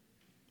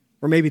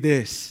 Or maybe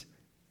this.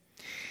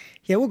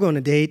 Yeah, we'll go on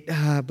a date,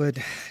 but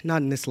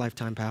not in this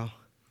lifetime, pal.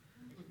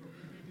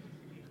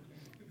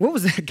 What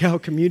was that gal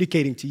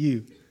communicating to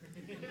you?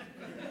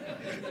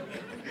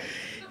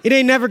 It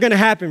ain't never gonna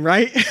happen,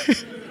 right?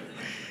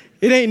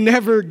 It ain't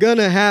never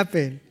gonna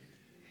happen.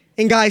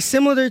 And guys,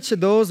 similar to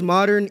those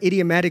modern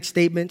idiomatic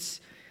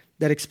statements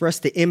that express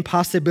the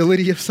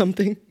impossibility of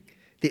something,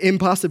 the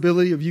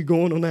impossibility of you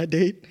going on that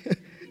date.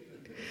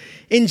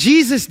 In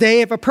Jesus'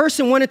 day, if a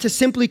person wanted to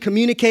simply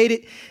communicate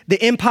it,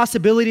 the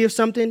impossibility of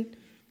something,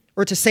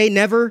 or to say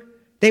never,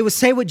 they would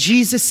say what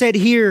Jesus said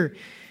here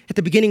at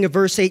the beginning of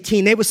verse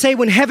 18. They would say,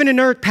 when heaven and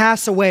earth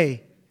pass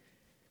away,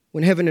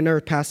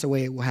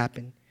 it will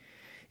happen.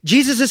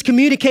 Jesus is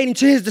communicating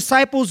to his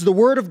disciples, the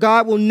word of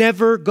God will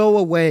never go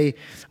away.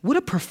 What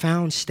a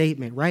profound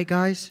statement, right,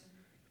 guys?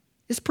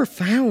 It's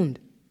profound.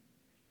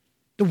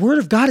 The word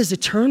of God is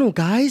eternal,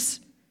 guys.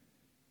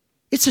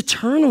 It's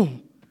eternal.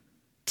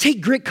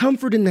 Take great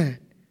comfort in that.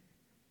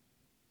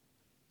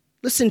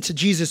 Listen to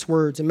Jesus'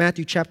 words in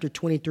Matthew chapter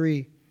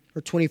 23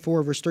 or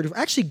 24, verse 34.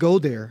 Actually, go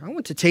there. I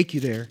want to take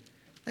you there.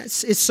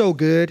 It's so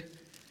good.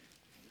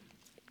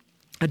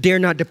 I dare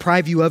not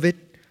deprive you of it.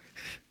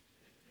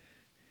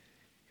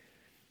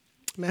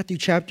 Matthew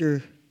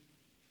chapter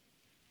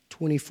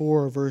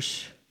 24,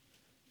 verse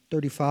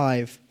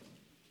 35.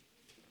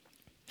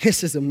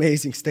 This is an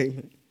amazing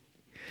statement.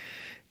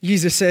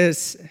 Jesus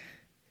says,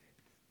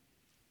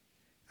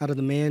 out of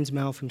the man's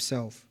mouth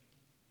himself,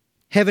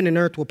 heaven and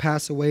earth will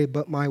pass away,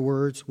 but my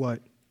words, what?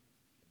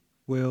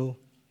 Will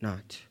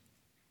not.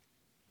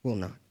 Will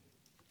not.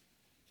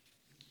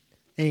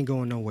 They ain't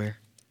going nowhere.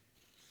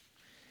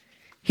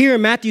 Here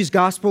in Matthew's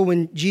gospel,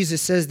 when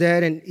Jesus says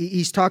that, and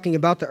he's talking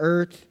about the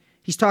earth,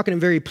 he's talking in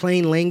very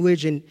plain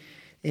language, and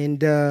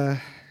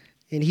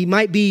he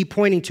might be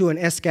pointing to an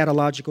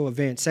eschatological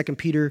event. 2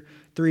 Peter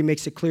 3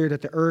 makes it clear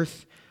that the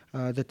earth,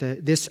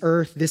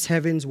 this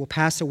heavens will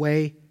pass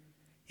away.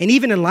 And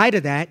even in light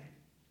of that,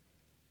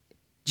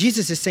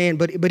 Jesus is saying,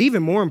 but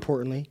even more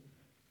importantly,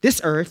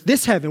 this earth,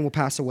 this heaven will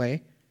pass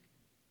away.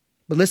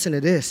 But listen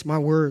to this, my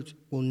words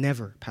will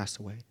never pass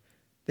away.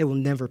 They will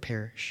never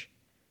perish.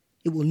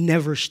 It will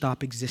never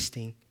stop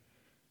existing.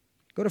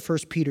 Go to 1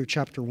 Peter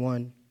chapter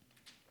 1.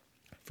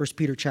 1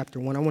 Peter chapter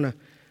 1. I want to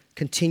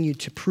continue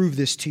to prove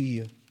this to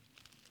you,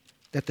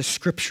 that the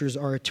scriptures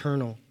are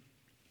eternal.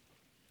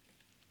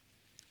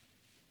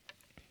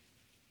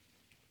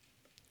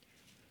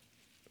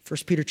 1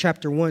 Peter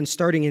chapter 1,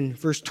 starting in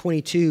verse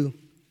 22,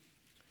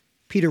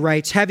 Peter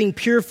writes, having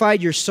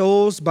purified your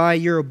souls by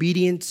your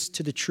obedience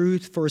to the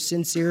truth for a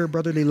sincere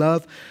brotherly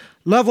love,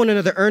 love one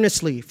another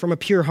earnestly from a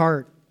pure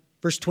heart.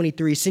 Verse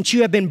 23, since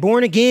you have been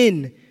born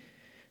again,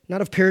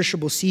 not of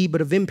perishable seed,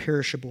 but of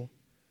imperishable,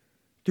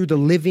 through the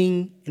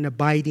living and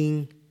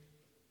abiding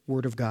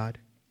word of God.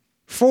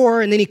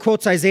 For, and then he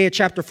quotes Isaiah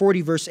chapter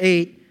 40, verse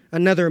 8,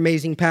 another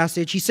amazing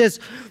passage. He says,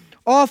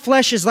 all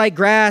flesh is like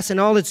grass, and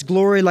all its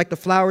glory like the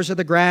flowers of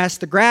the grass.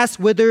 The grass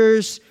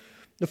withers,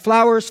 the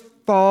flowers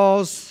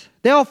falls.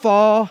 They'll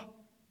fall,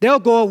 they'll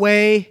go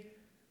away,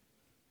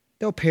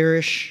 they'll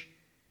perish.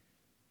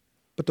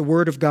 But the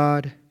word of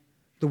God,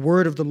 the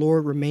word of the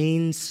Lord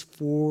remains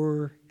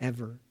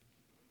forever.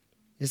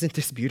 Isn't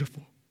this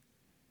beautiful?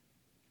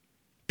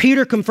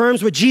 Peter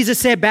confirms what Jesus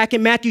said back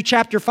in Matthew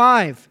chapter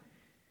 5.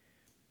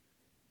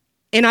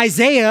 And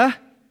Isaiah,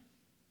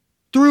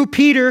 through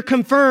Peter,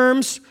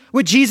 confirms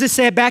what Jesus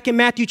said back in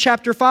Matthew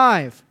chapter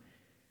 5.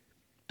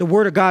 The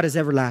word of God is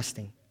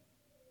everlasting.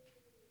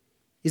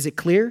 Is it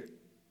clear?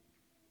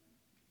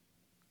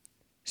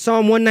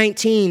 Psalm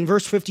 119,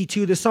 verse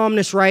 52, the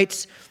psalmist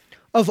writes,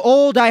 of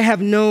old I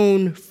have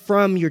known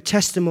from your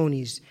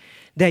testimonies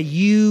that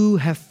you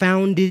have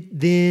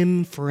founded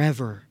them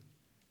forever.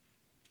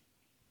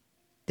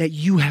 That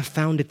you have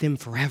founded them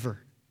forever.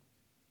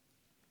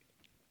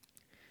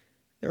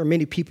 There are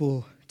many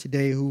people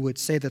today who would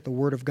say that the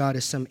Word of God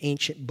is some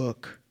ancient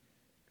book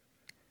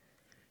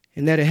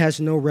and that it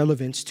has no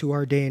relevance to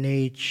our day and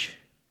age.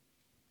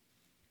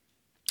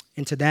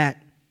 And to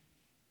that,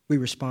 we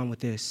respond with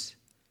this: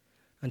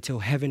 until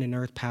heaven and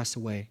earth pass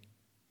away,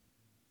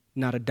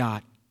 not a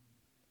dot,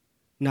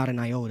 not an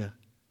iota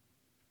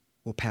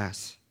will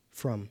pass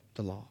from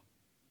the law.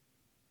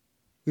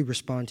 We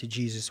respond to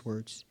Jesus'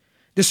 words.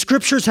 The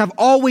scriptures have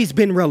always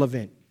been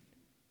relevant.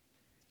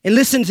 And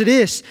listen to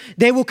this,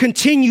 they will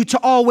continue to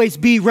always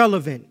be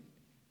relevant.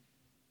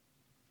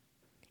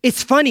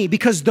 It's funny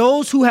because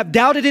those who have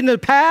doubted in the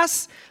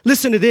past,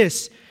 listen to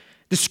this,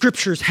 the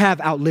scriptures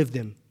have outlived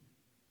them.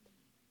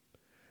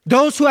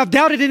 Those who have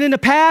doubted it in the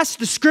past,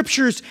 the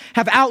scriptures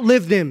have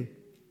outlived them.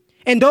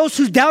 And those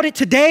who doubt it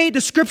today,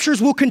 the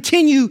scriptures will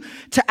continue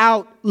to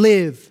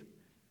outlive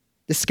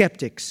the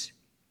skeptics.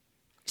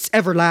 It's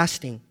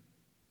everlasting.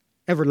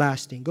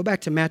 Everlasting. Go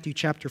back to Matthew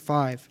chapter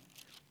 5.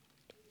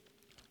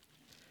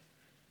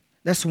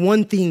 That's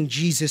one thing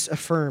Jesus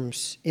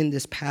affirms in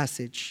this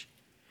passage.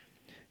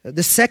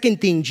 The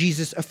second thing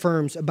Jesus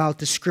affirms about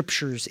the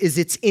scriptures is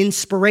its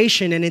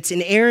inspiration and its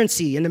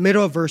inerrancy in the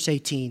middle of verse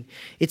 18.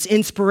 Its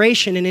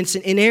inspiration and its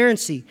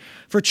inerrancy.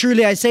 For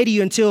truly I say to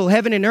you, until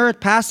heaven and earth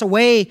pass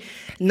away,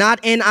 not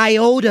an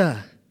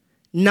iota,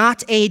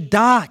 not a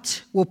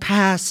dot will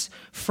pass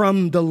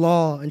from the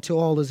law until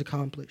all is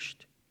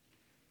accomplished.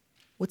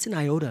 What's an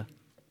iota?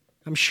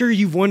 I'm sure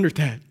you've wondered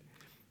that.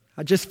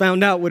 I just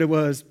found out what it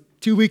was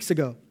 2 weeks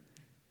ago.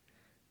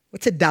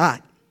 What's a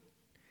dot?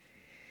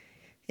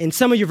 And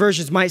some of your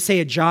versions might say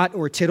a jot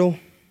or a tittle.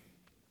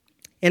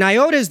 An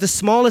iota is the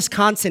smallest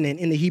consonant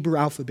in the Hebrew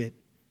alphabet.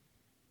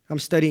 I'm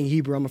studying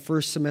Hebrew. I'm a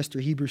first semester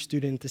Hebrew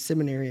student at the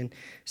seminary, and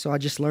so I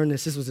just learned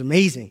this. This was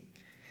amazing.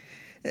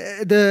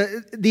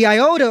 The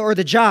iota or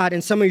the jot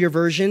in some of your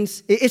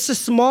versions, it's the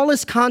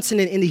smallest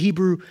consonant in the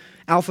Hebrew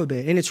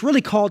alphabet, and it's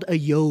really called a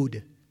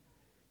yod.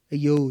 A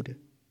yod.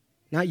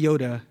 Not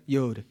Yoda,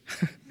 Yod.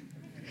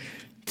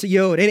 It's a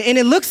Yod. And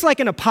it looks like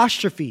an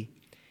apostrophe.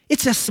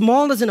 It's as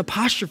small as an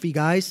apostrophe,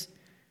 guys.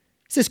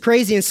 This is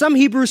crazy. And some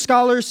Hebrew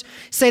scholars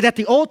say that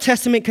the Old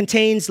Testament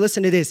contains,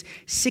 listen to this,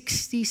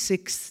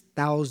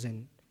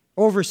 66,000,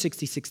 over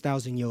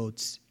 66,000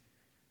 Yods.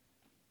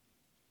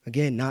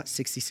 Again, not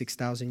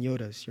 66,000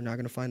 Yodas. You're not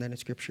going to find that in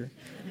Scripture.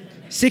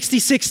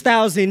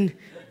 66,000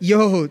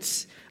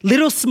 Yods.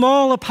 Little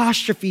small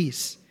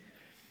apostrophes.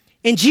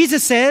 And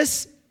Jesus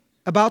says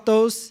about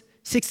those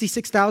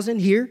 66,000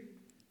 here,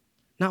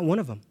 not one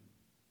of them.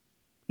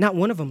 Not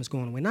one of them is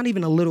going away. Not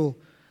even a little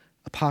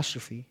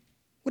apostrophe.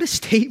 What a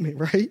statement,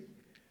 right?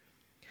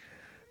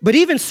 But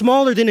even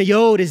smaller than a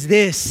Yod is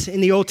this in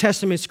the Old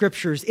Testament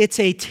Scriptures. It's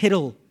a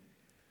tittle.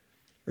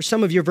 Or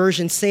some of your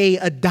versions say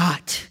a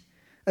dot.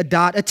 A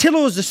dot. A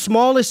tittle is the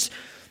smallest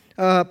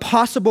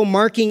possible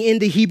marking in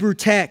the Hebrew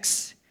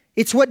text.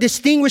 It's what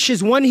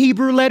distinguishes one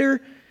Hebrew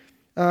letter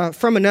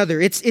from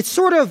another. It's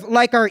sort of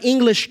like our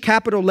English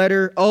capital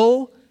letter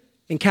O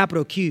and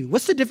capital Q.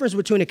 What's the difference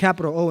between a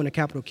capital O and a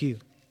capital Q?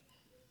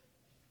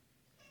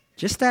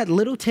 Just that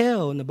little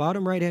tail in the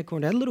bottom right-hand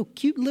corner. That little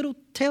cute little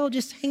tail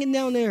just hanging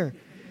down there.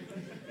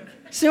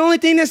 It's the only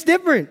thing that's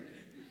different.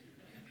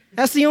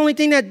 That's the only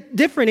thing that's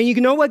different. And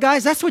you know what,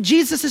 guys? That's what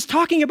Jesus is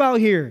talking about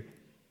here.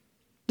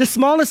 The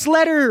smallest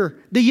letter,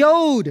 the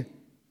Yod.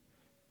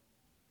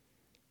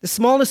 The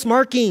smallest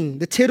marking,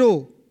 the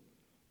tittle.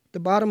 The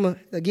bottom,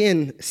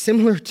 again,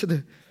 similar to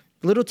the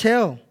little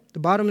tail, the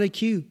bottom of the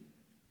Q.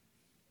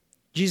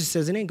 Jesus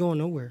says it ain't going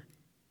nowhere.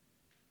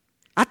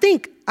 I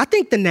think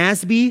the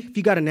NASB, if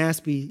you got a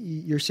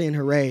NASB, you're saying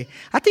hooray.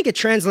 I think it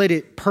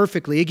translated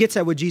perfectly. It gets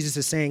at what Jesus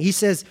is saying. He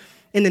says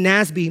in the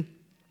NASB,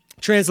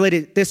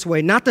 translated this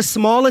way, not the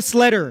smallest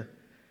letter,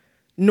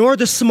 nor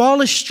the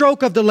smallest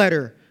stroke of the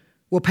letter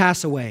will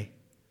pass away.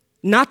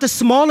 Not the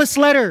smallest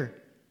letter,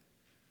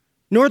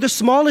 nor the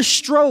smallest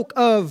stroke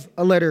of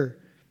a letter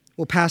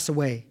will pass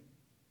away.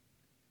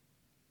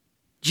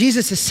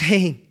 Jesus is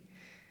saying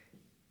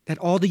that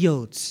all the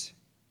Yods,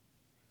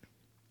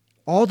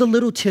 all the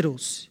little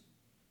tittles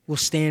will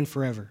stand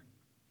forever.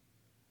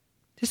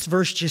 This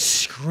verse just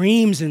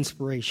screams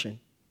inspiration.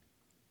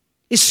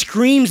 It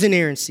screams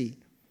inerrancy.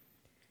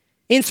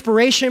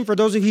 Inspiration, for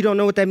those of you who don't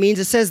know what that means,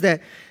 it says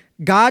that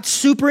God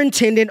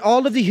superintended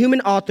all of the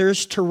human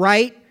authors to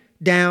write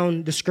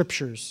down the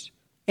Scriptures.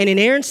 And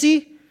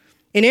inerrancy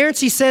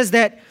says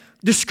that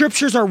the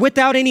Scriptures are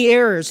without any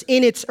errors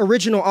in its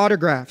original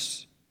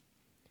autographs.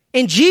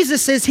 And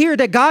Jesus says here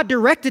that God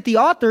directed the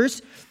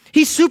authors.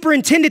 He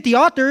superintended the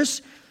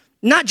authors,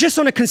 not just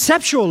on a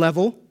conceptual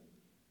level,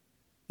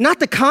 not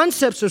the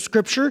concepts of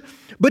Scripture,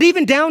 but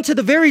even down to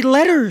the very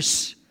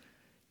letters,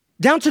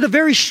 down to the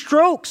very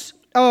strokes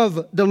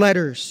of the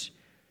letters.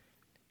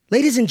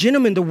 Ladies and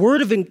gentlemen, the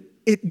Word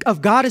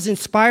of God is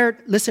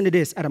inspired, listen to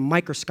this, at a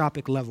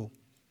microscopic level.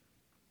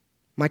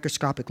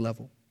 Microscopic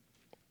level.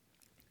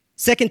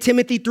 2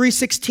 Timothy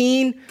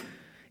 3:16,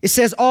 it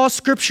says all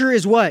Scripture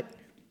is what?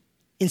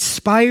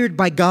 Inspired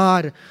by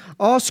God.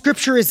 All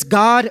Scripture is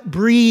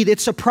God-breathed.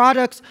 It's a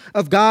product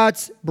of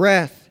God's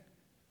breath.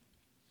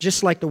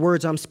 Just like the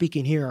words I'm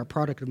speaking here are a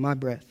product of my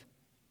breath.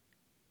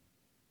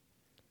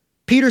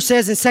 Peter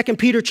says in 2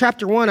 Peter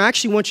chapter 1, I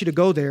actually want you to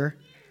go there.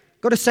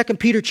 Go to 2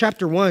 Peter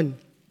chapter 1.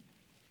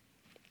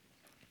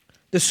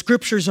 The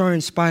Scriptures are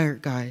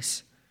inspired,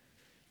 guys,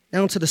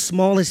 down to the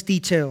smallest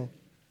detail.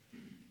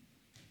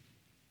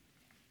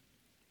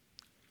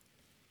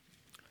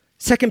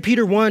 2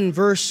 Peter 1,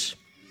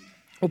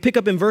 we'll pick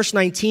up in verse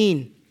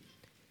 19.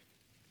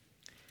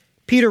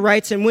 Peter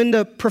writes, and when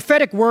the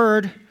prophetic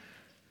word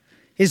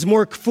is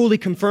more fully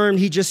confirmed,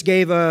 he just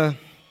gave an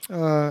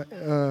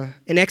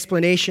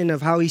explanation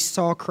of how he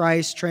saw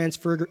Christ's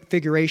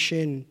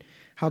transfiguration,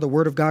 how the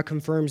word of God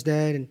confirms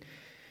that. And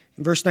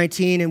in verse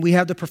 19, and we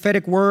have the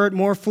prophetic word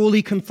more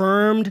fully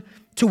confirmed,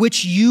 to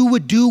which you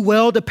would do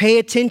well to pay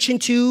attention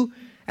to,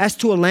 as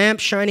to a lamp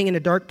shining in a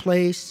dark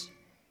place,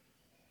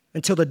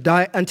 until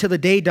the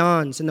day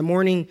dawns and the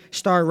morning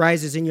star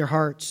rises in your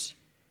hearts.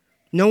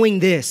 Knowing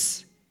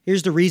this,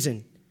 here's the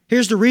reason.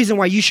 Here's the reason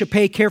why you should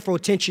pay careful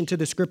attention to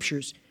the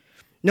Scriptures.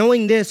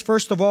 Knowing this,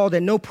 first of all,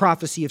 that no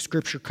prophecy of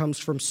Scripture comes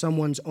from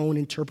someone's own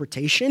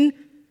interpretation.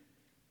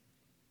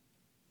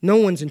 No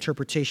one's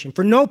interpretation.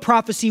 For no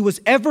prophecy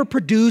was ever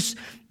produced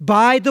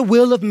by the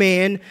will of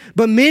man,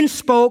 but men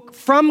spoke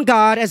from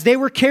God as they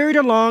were carried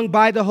along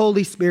by the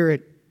Holy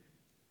Spirit.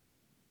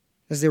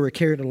 As they were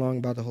carried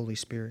along by the Holy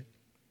Spirit.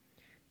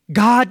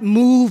 God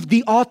moved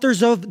the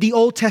authors of the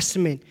Old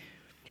Testament,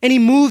 and he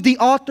moved the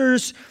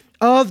authors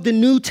of the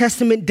New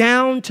Testament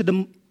down to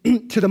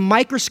the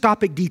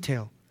microscopic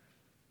detail.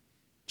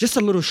 Just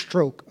a little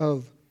stroke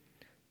of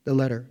the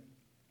letter.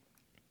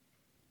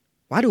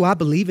 Why do I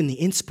believe in the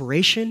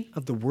inspiration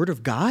of the Word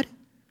of God?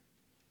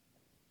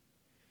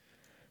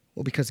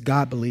 Well, because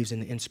God believes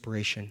in the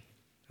inspiration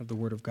of the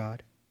Word of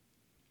God.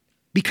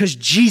 Because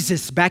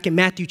Jesus, back in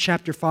Matthew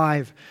chapter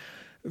 5,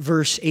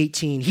 verse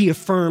 18, he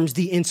affirms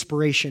the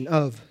inspiration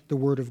of the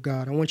Word of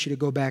God. I want you to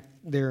go back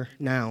there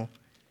now.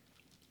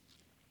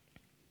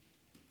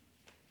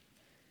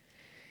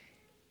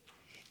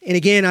 And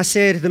again, I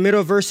said the middle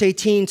of verse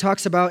 18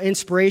 talks about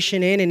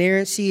inspiration and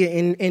inerrancy.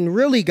 And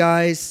really,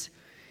 guys,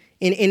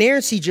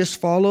 inerrancy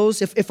just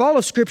follows. If all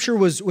of Scripture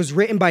was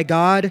written by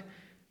God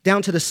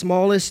down to the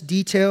smallest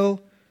detail,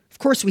 of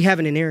course we have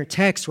an inerrant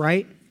text,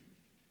 right?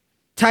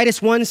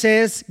 Titus 1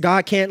 says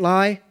God can't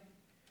lie.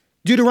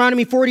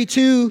 Deuteronomy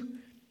 42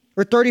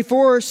 or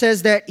 34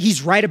 says that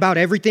he's right about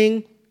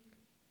everything.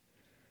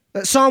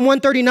 Psalm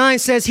 139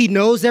 says he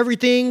knows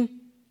everything.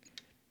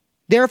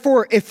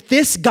 Therefore, if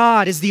this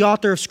God is the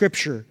author of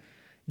Scripture,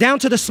 down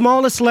to the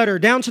smallest letter,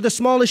 down to the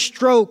smallest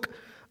stroke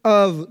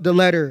of the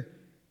letter,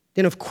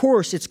 then of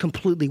course it's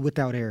completely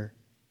without error.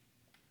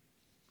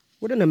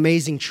 What an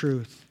amazing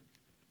truth.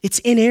 It's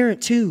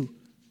inerrant too.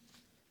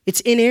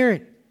 It's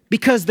inerrant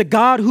because the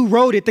God who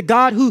wrote it, the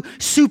God who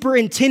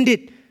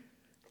superintended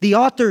the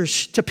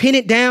authors to pin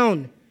it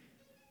down,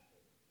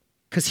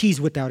 because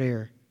he's without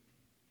error.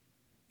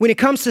 When it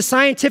comes to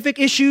scientific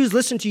issues,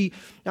 listen to you.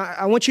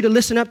 I want you to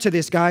listen up to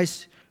this,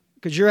 guys,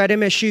 because you're at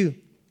MSU.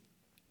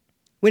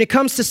 When it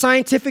comes to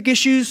scientific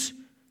issues,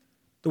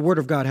 the Word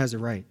of God has it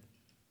right.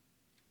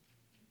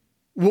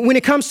 When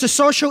it comes to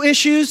social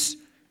issues,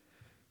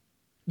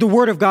 the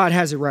Word of God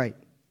has it right.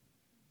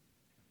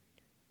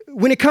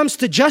 When it comes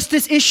to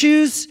justice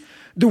issues,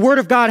 the Word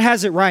of God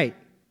has it right.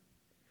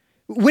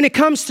 When it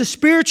comes to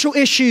spiritual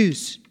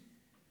issues,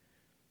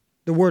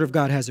 the Word of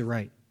God has it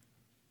right.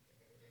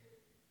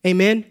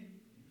 Amen?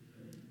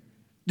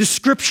 The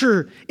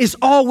Scripture is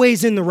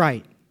always in the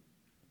right.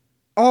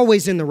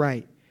 Always in the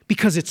right.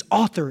 Because its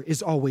author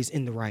is always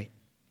in the right.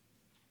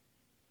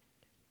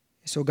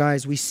 So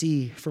guys, we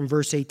see from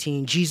verse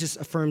 18, Jesus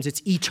affirms its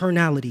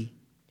eternality.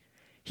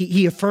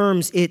 He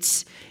affirms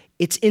its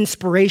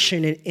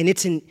inspiration and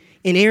its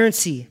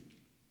inerrancy.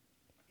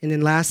 And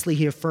then lastly,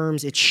 he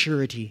affirms its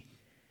surety,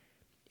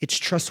 its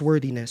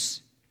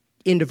trustworthiness.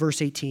 Into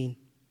verse 18.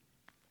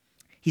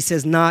 He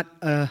says, not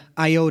a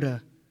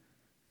iota,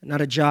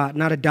 not a jot,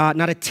 not a dot,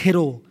 not a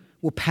tittle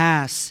will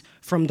pass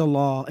from the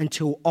law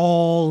until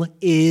all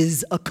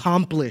is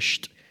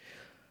accomplished.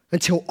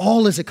 Until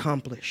all is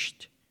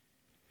accomplished.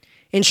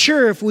 And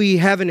sure, if we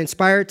have an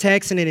inspired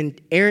text and an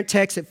inerrant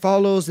text, it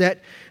follows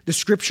that the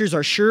Scriptures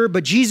are sure.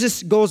 But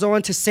Jesus goes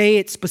on to say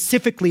it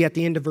specifically at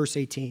the end of verse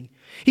 18.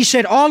 He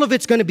said all of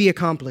it's going to be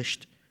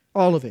accomplished.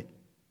 All of it.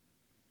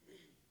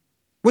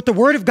 What the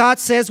Word of God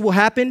says will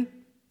happen,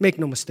 make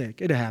no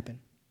mistake, it'll happen.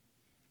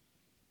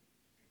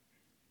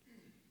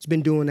 It's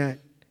been doing that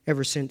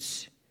ever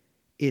since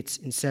its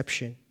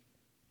inception.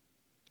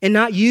 And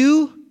not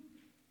you,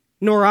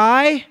 nor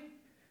I,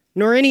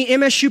 nor any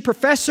MSU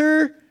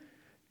professor,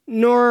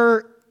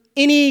 nor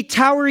any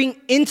towering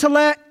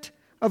intellect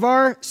of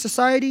our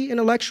society,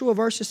 intellectual of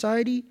our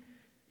society,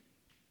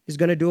 is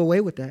going to do away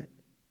with that.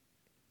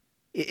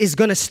 Is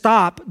going to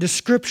stop the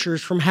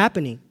Scriptures from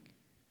happening.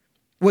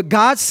 What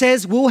God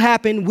says will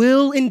happen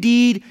will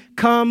indeed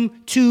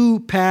come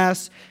to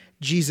pass.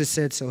 Jesus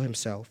said so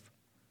himself.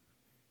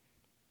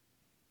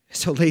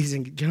 So, ladies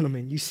and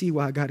gentlemen, you see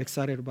why I got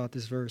excited about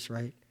this verse,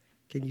 right?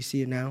 Can you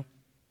see it now?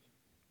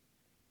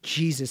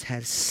 Jesus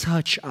had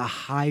such a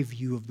high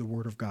view of the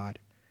Word of God.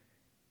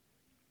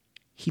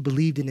 He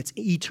believed in its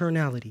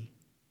eternality.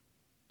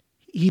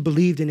 He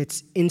believed in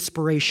its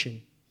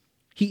inspiration.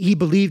 He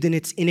believed in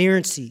its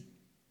inerrancy.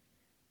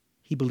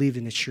 He believed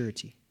in its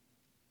surety.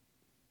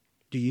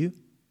 Do you?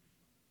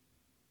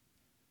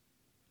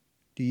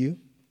 Do you?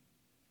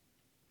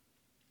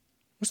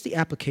 What's the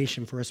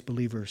application for us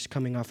believers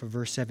coming off of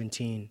verse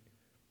 17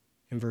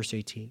 and verse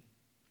 18?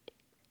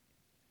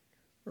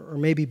 Or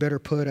maybe better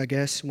put, I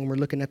guess, when we're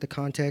looking at the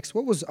context,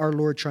 what was our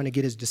Lord trying to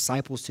get his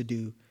disciples to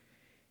do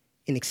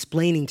in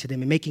explaining to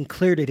them and making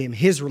clear to them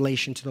his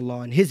relation to the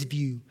law and his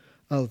view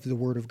of the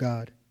Word of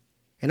God?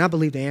 And I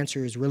believe the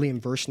answer is really in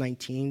verse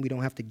 19. We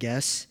don't have to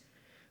guess.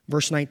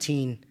 Verse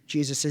 19,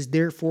 Jesus says,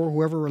 therefore,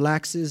 whoever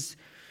relaxes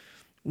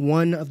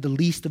one of the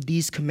least of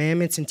these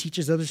commandments and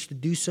teaches others to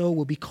do so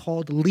will be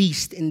called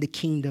least in the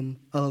kingdom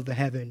of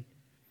heaven.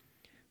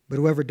 But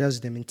whoever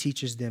does them and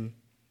teaches them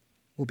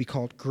will be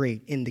called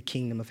great in the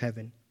kingdom of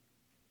heaven.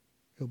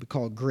 It will be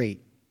called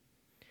great.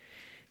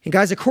 And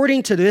guys,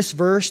 according to this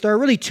verse, there are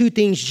really two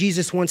things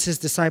Jesus wants his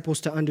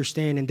disciples to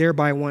understand and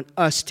thereby want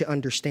us to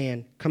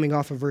understand, coming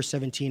off of verse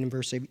 17 and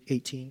verse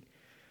 18.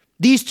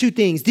 These two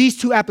things, these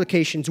two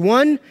applications.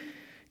 One,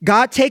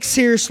 God takes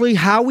seriously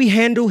how we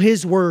handle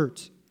his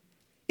words.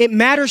 It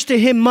matters to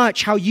him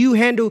much how you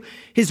handle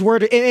his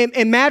word.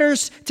 It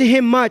matters to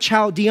him much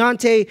how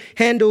Deontay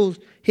handles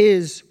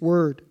his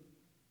word.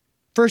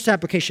 First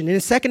application. And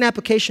the second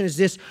application is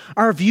this.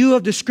 Our view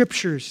of the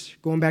Scriptures,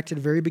 going back to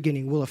the very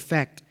beginning, will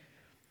affect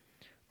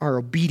our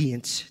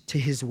obedience to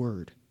his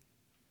word,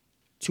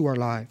 to our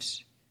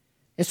lives.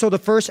 And so the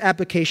first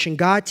application,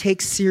 God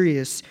takes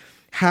serious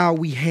how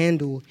we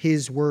handle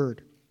his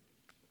word.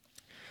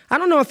 I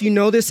don't know if you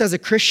know this as a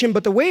Christian,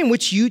 but the way in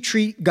which you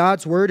treat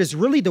God's word is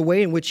really the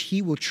way in which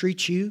he will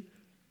treat you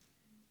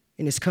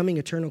in his coming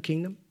eternal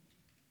kingdom.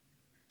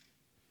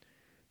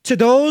 To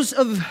those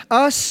of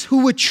us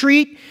who would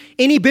treat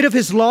any bit of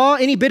his law,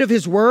 any bit of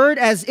his word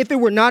as if it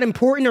were not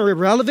important or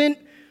irrelevant,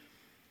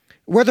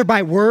 whether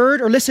by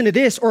word or listen to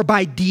this, or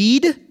by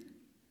deed,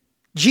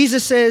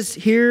 Jesus says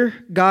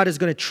here God is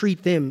going to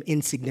treat them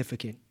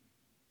insignificant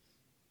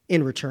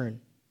in return.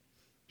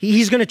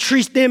 He's going to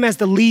treat them as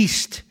the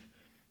least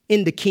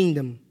in the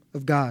kingdom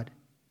of God.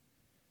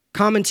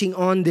 Commenting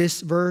on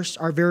this verse,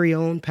 our very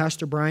own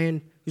Pastor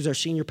Brian, who's our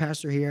senior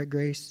pastor here at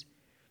Grace,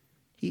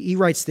 he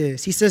writes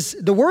this. He says,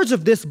 the words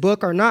of this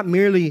book are not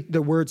merely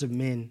the words of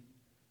men.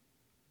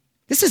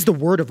 This is the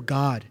word of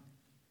God.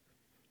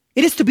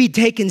 It is to be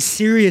taken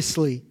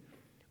seriously.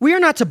 We are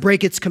not to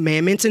break its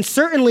commandments, and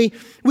certainly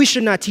we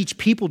should not teach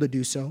people to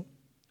do so.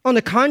 On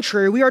the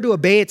contrary, we are to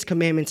obey its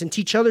commandments and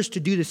teach others to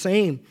do the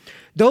same.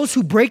 Those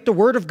who break the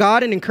word of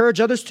God and encourage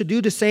others to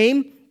do the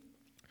same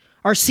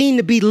are seen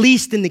to be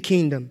least in the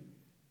kingdom.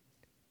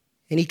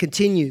 And he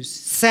continues,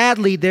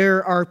 sadly,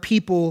 there are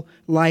people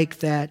like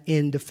that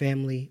in the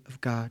family of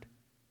God.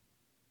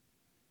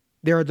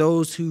 There are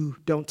those who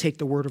don't take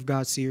the word of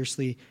God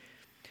seriously,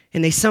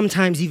 and they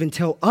sometimes even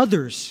tell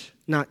others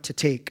not to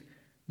take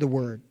the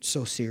word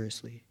so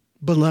seriously.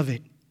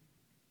 Beloved,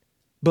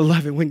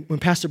 when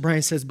Pastor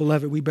Brian says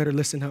beloved, we better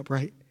listen up,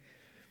 right?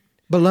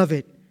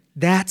 Beloved,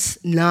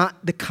 that's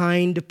not the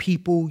kind of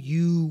people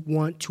you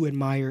want to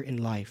admire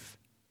in life.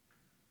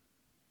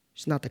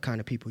 It's not the kind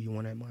of people you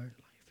want to admire in life.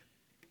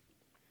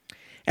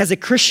 As a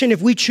Christian,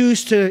 if we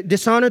choose to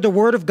dishonor the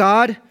word of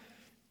God,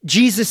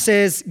 Jesus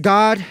says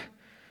God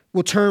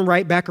will turn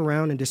right back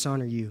around and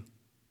dishonor you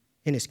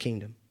in his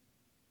kingdom.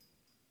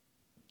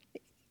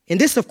 And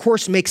this, of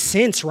course, makes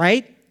sense,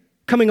 right?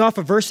 Coming off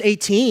of verse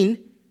 18,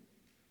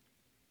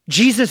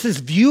 Jesus'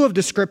 view of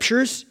the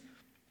scriptures,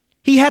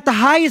 he had the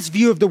highest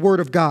view of the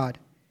word of God.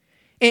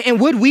 And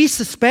would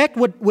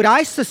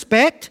I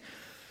suspect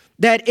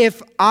that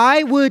if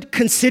I would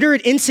consider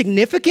it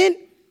insignificant,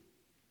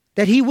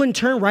 that he wouldn't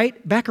turn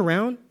right back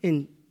around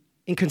and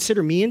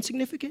consider me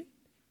insignificant?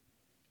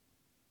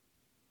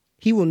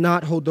 He will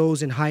not hold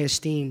those in high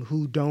esteem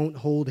who don't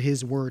hold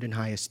his word in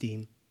high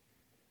esteem.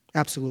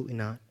 Absolutely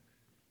not.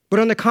 But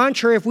on the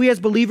contrary, if we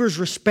as believers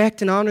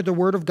respect and honor the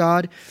word of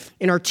God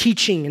in our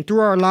teaching and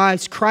through our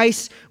lives,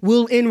 Christ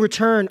will in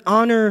return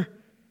honor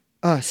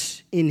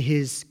us in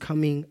his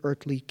coming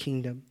earthly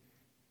kingdom.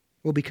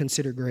 Will be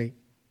considered great.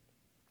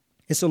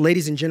 And so,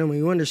 ladies and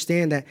gentlemen,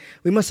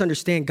 we must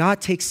understand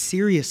God takes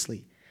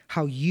seriously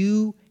how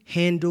you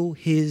handle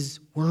his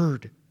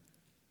word.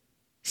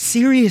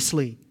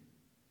 Seriously.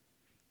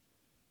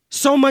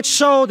 So much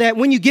so that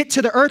when you get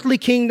to the earthly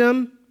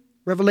kingdom,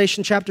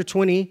 Revelation chapter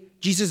 20,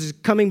 Jesus is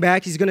coming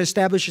back. He's going to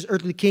establish his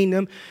earthly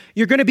kingdom.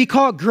 You're going to be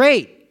called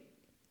great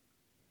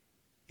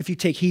if you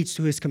take heed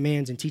to his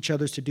commands and teach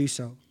others to do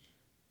so.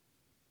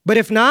 But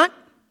if not,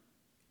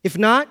 he's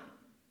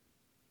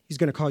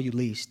going to call you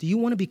least. Do you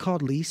want to be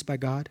called least by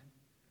God?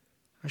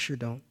 I sure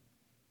don't.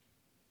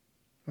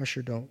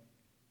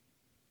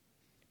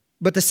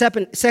 But the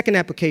second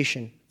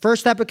application.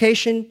 First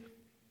application,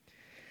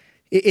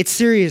 it's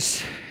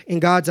serious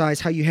in God's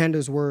eyes how you handle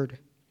his word.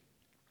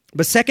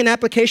 But second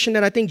application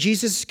that I think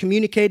Jesus is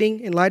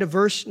communicating in light of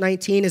verse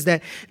 19 is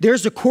that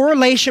there's a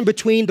correlation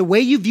between the way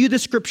you view the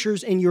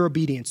scriptures and your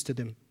obedience to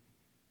them.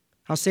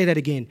 I'll say that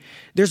again.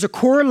 There's a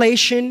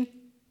correlation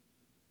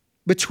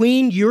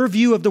between your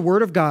view of the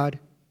word of God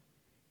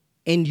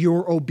and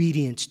your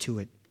obedience to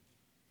it.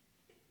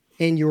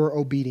 And your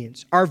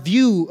obedience. Our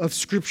view of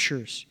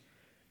scriptures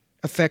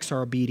affects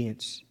our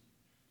obedience.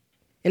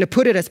 And to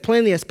put it as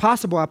plainly as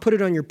possible, I put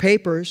it on your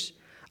papers.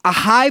 A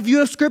high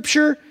view of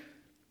scripture,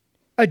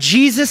 a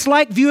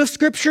Jesus-like view of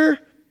scripture,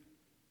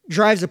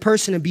 drives a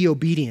person to be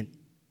obedient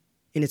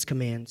in its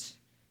commands.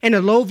 And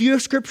a low view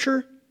of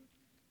scripture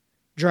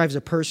drives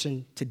a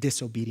person to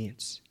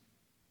disobedience.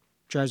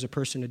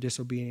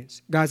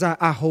 Guys,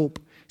 I hope,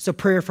 it's a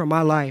prayer for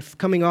my life,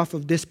 coming off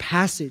of this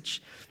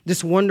passage,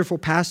 this wonderful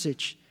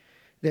passage,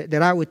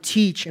 that I would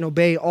teach and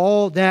obey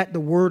all that the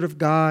word of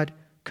God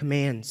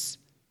commands.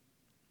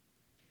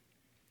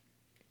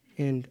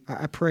 And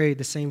I pray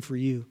the same for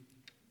you.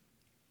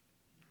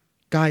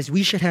 Guys,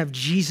 we should have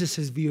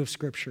Jesus' view of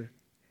Scripture,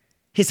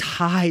 his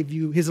high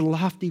view, his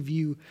lofty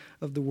view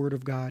of the Word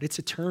of God. It's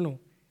eternal.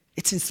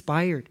 It's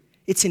inspired.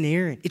 It's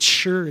inerrant. It's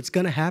sure. It's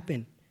going to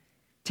happen.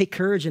 Take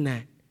courage in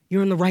that.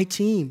 You're on the right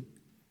team.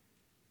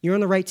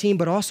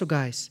 But also,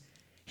 guys,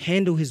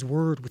 handle his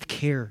Word with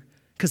care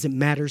because it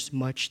matters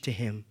much to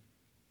him.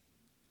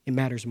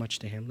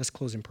 Let's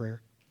close in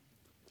prayer.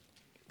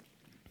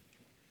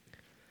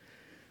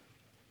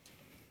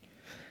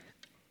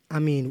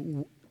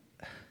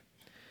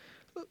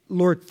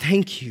 Lord,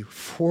 thank you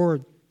for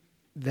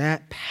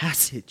that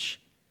passage.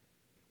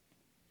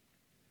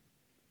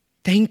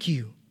 Thank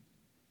you.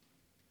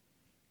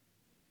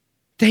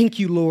 Thank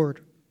you,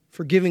 Lord,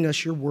 for giving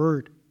us your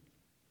word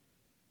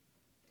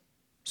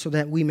so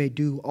that we may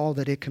do all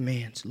that it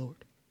commands, Lord.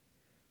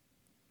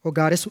 Oh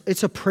God,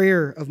 it's a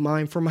prayer of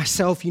mine for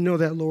myself. You know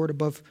that, Lord,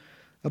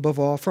 above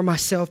all. For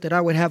myself, that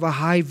I would have a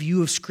high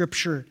view of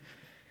Scripture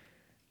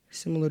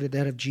similar to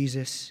that of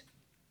Jesus.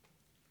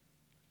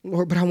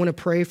 Lord, but I want to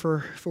pray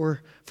for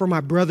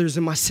my brothers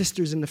and my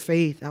sisters in the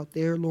faith out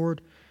there,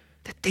 Lord,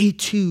 that they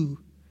too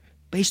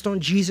based on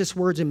Jesus'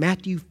 words in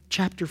Matthew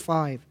chapter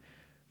 5,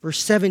 verse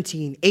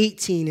 17,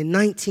 18, and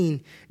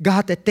 19,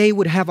 God, that they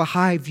would have a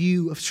high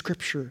view of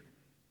Scripture,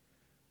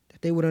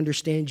 that they would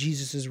understand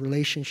Jesus'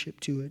 relationship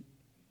to it.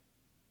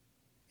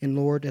 And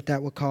Lord,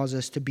 that would cause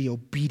us to be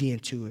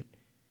obedient to it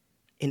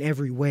in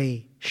every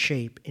way,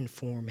 shape, and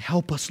form.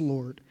 Help us,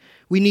 Lord.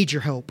 We need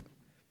your help.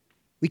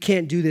 We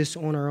can't do this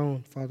on our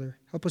own, Father.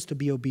 Help us to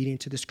be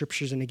obedient to the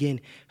Scriptures. And again,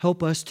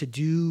 help us to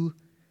do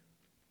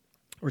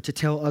or to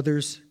tell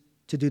others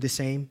to do the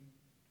same.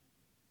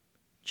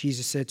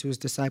 Jesus said to his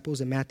disciples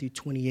in Matthew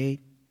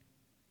 28,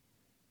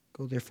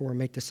 "Go therefore and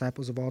make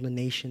disciples of all the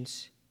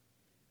nations,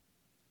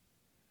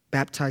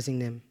 baptizing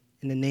them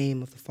in the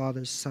name of the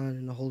Father, Son,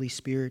 and the Holy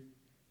Spirit,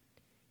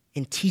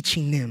 and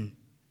teaching them,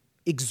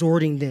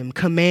 exhorting them,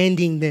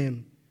 commanding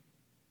them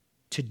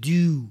to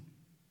do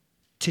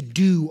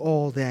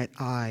all that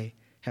I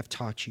have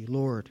taught you."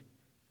 Lord,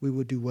 we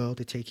would do well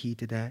to take heed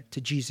to that,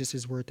 to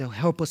Jesus' word. They'll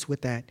help us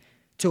with that,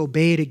 to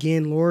obey it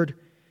again, Lord,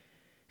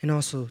 and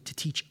also to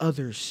teach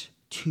others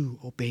to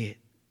obey it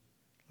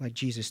like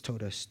Jesus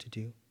told us to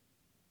do.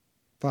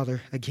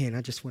 Father, again,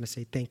 I just want to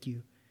say thank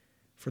you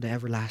for the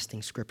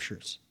everlasting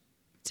Scriptures.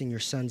 It's in your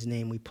Son's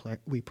name we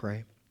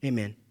pray.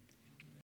 Amen.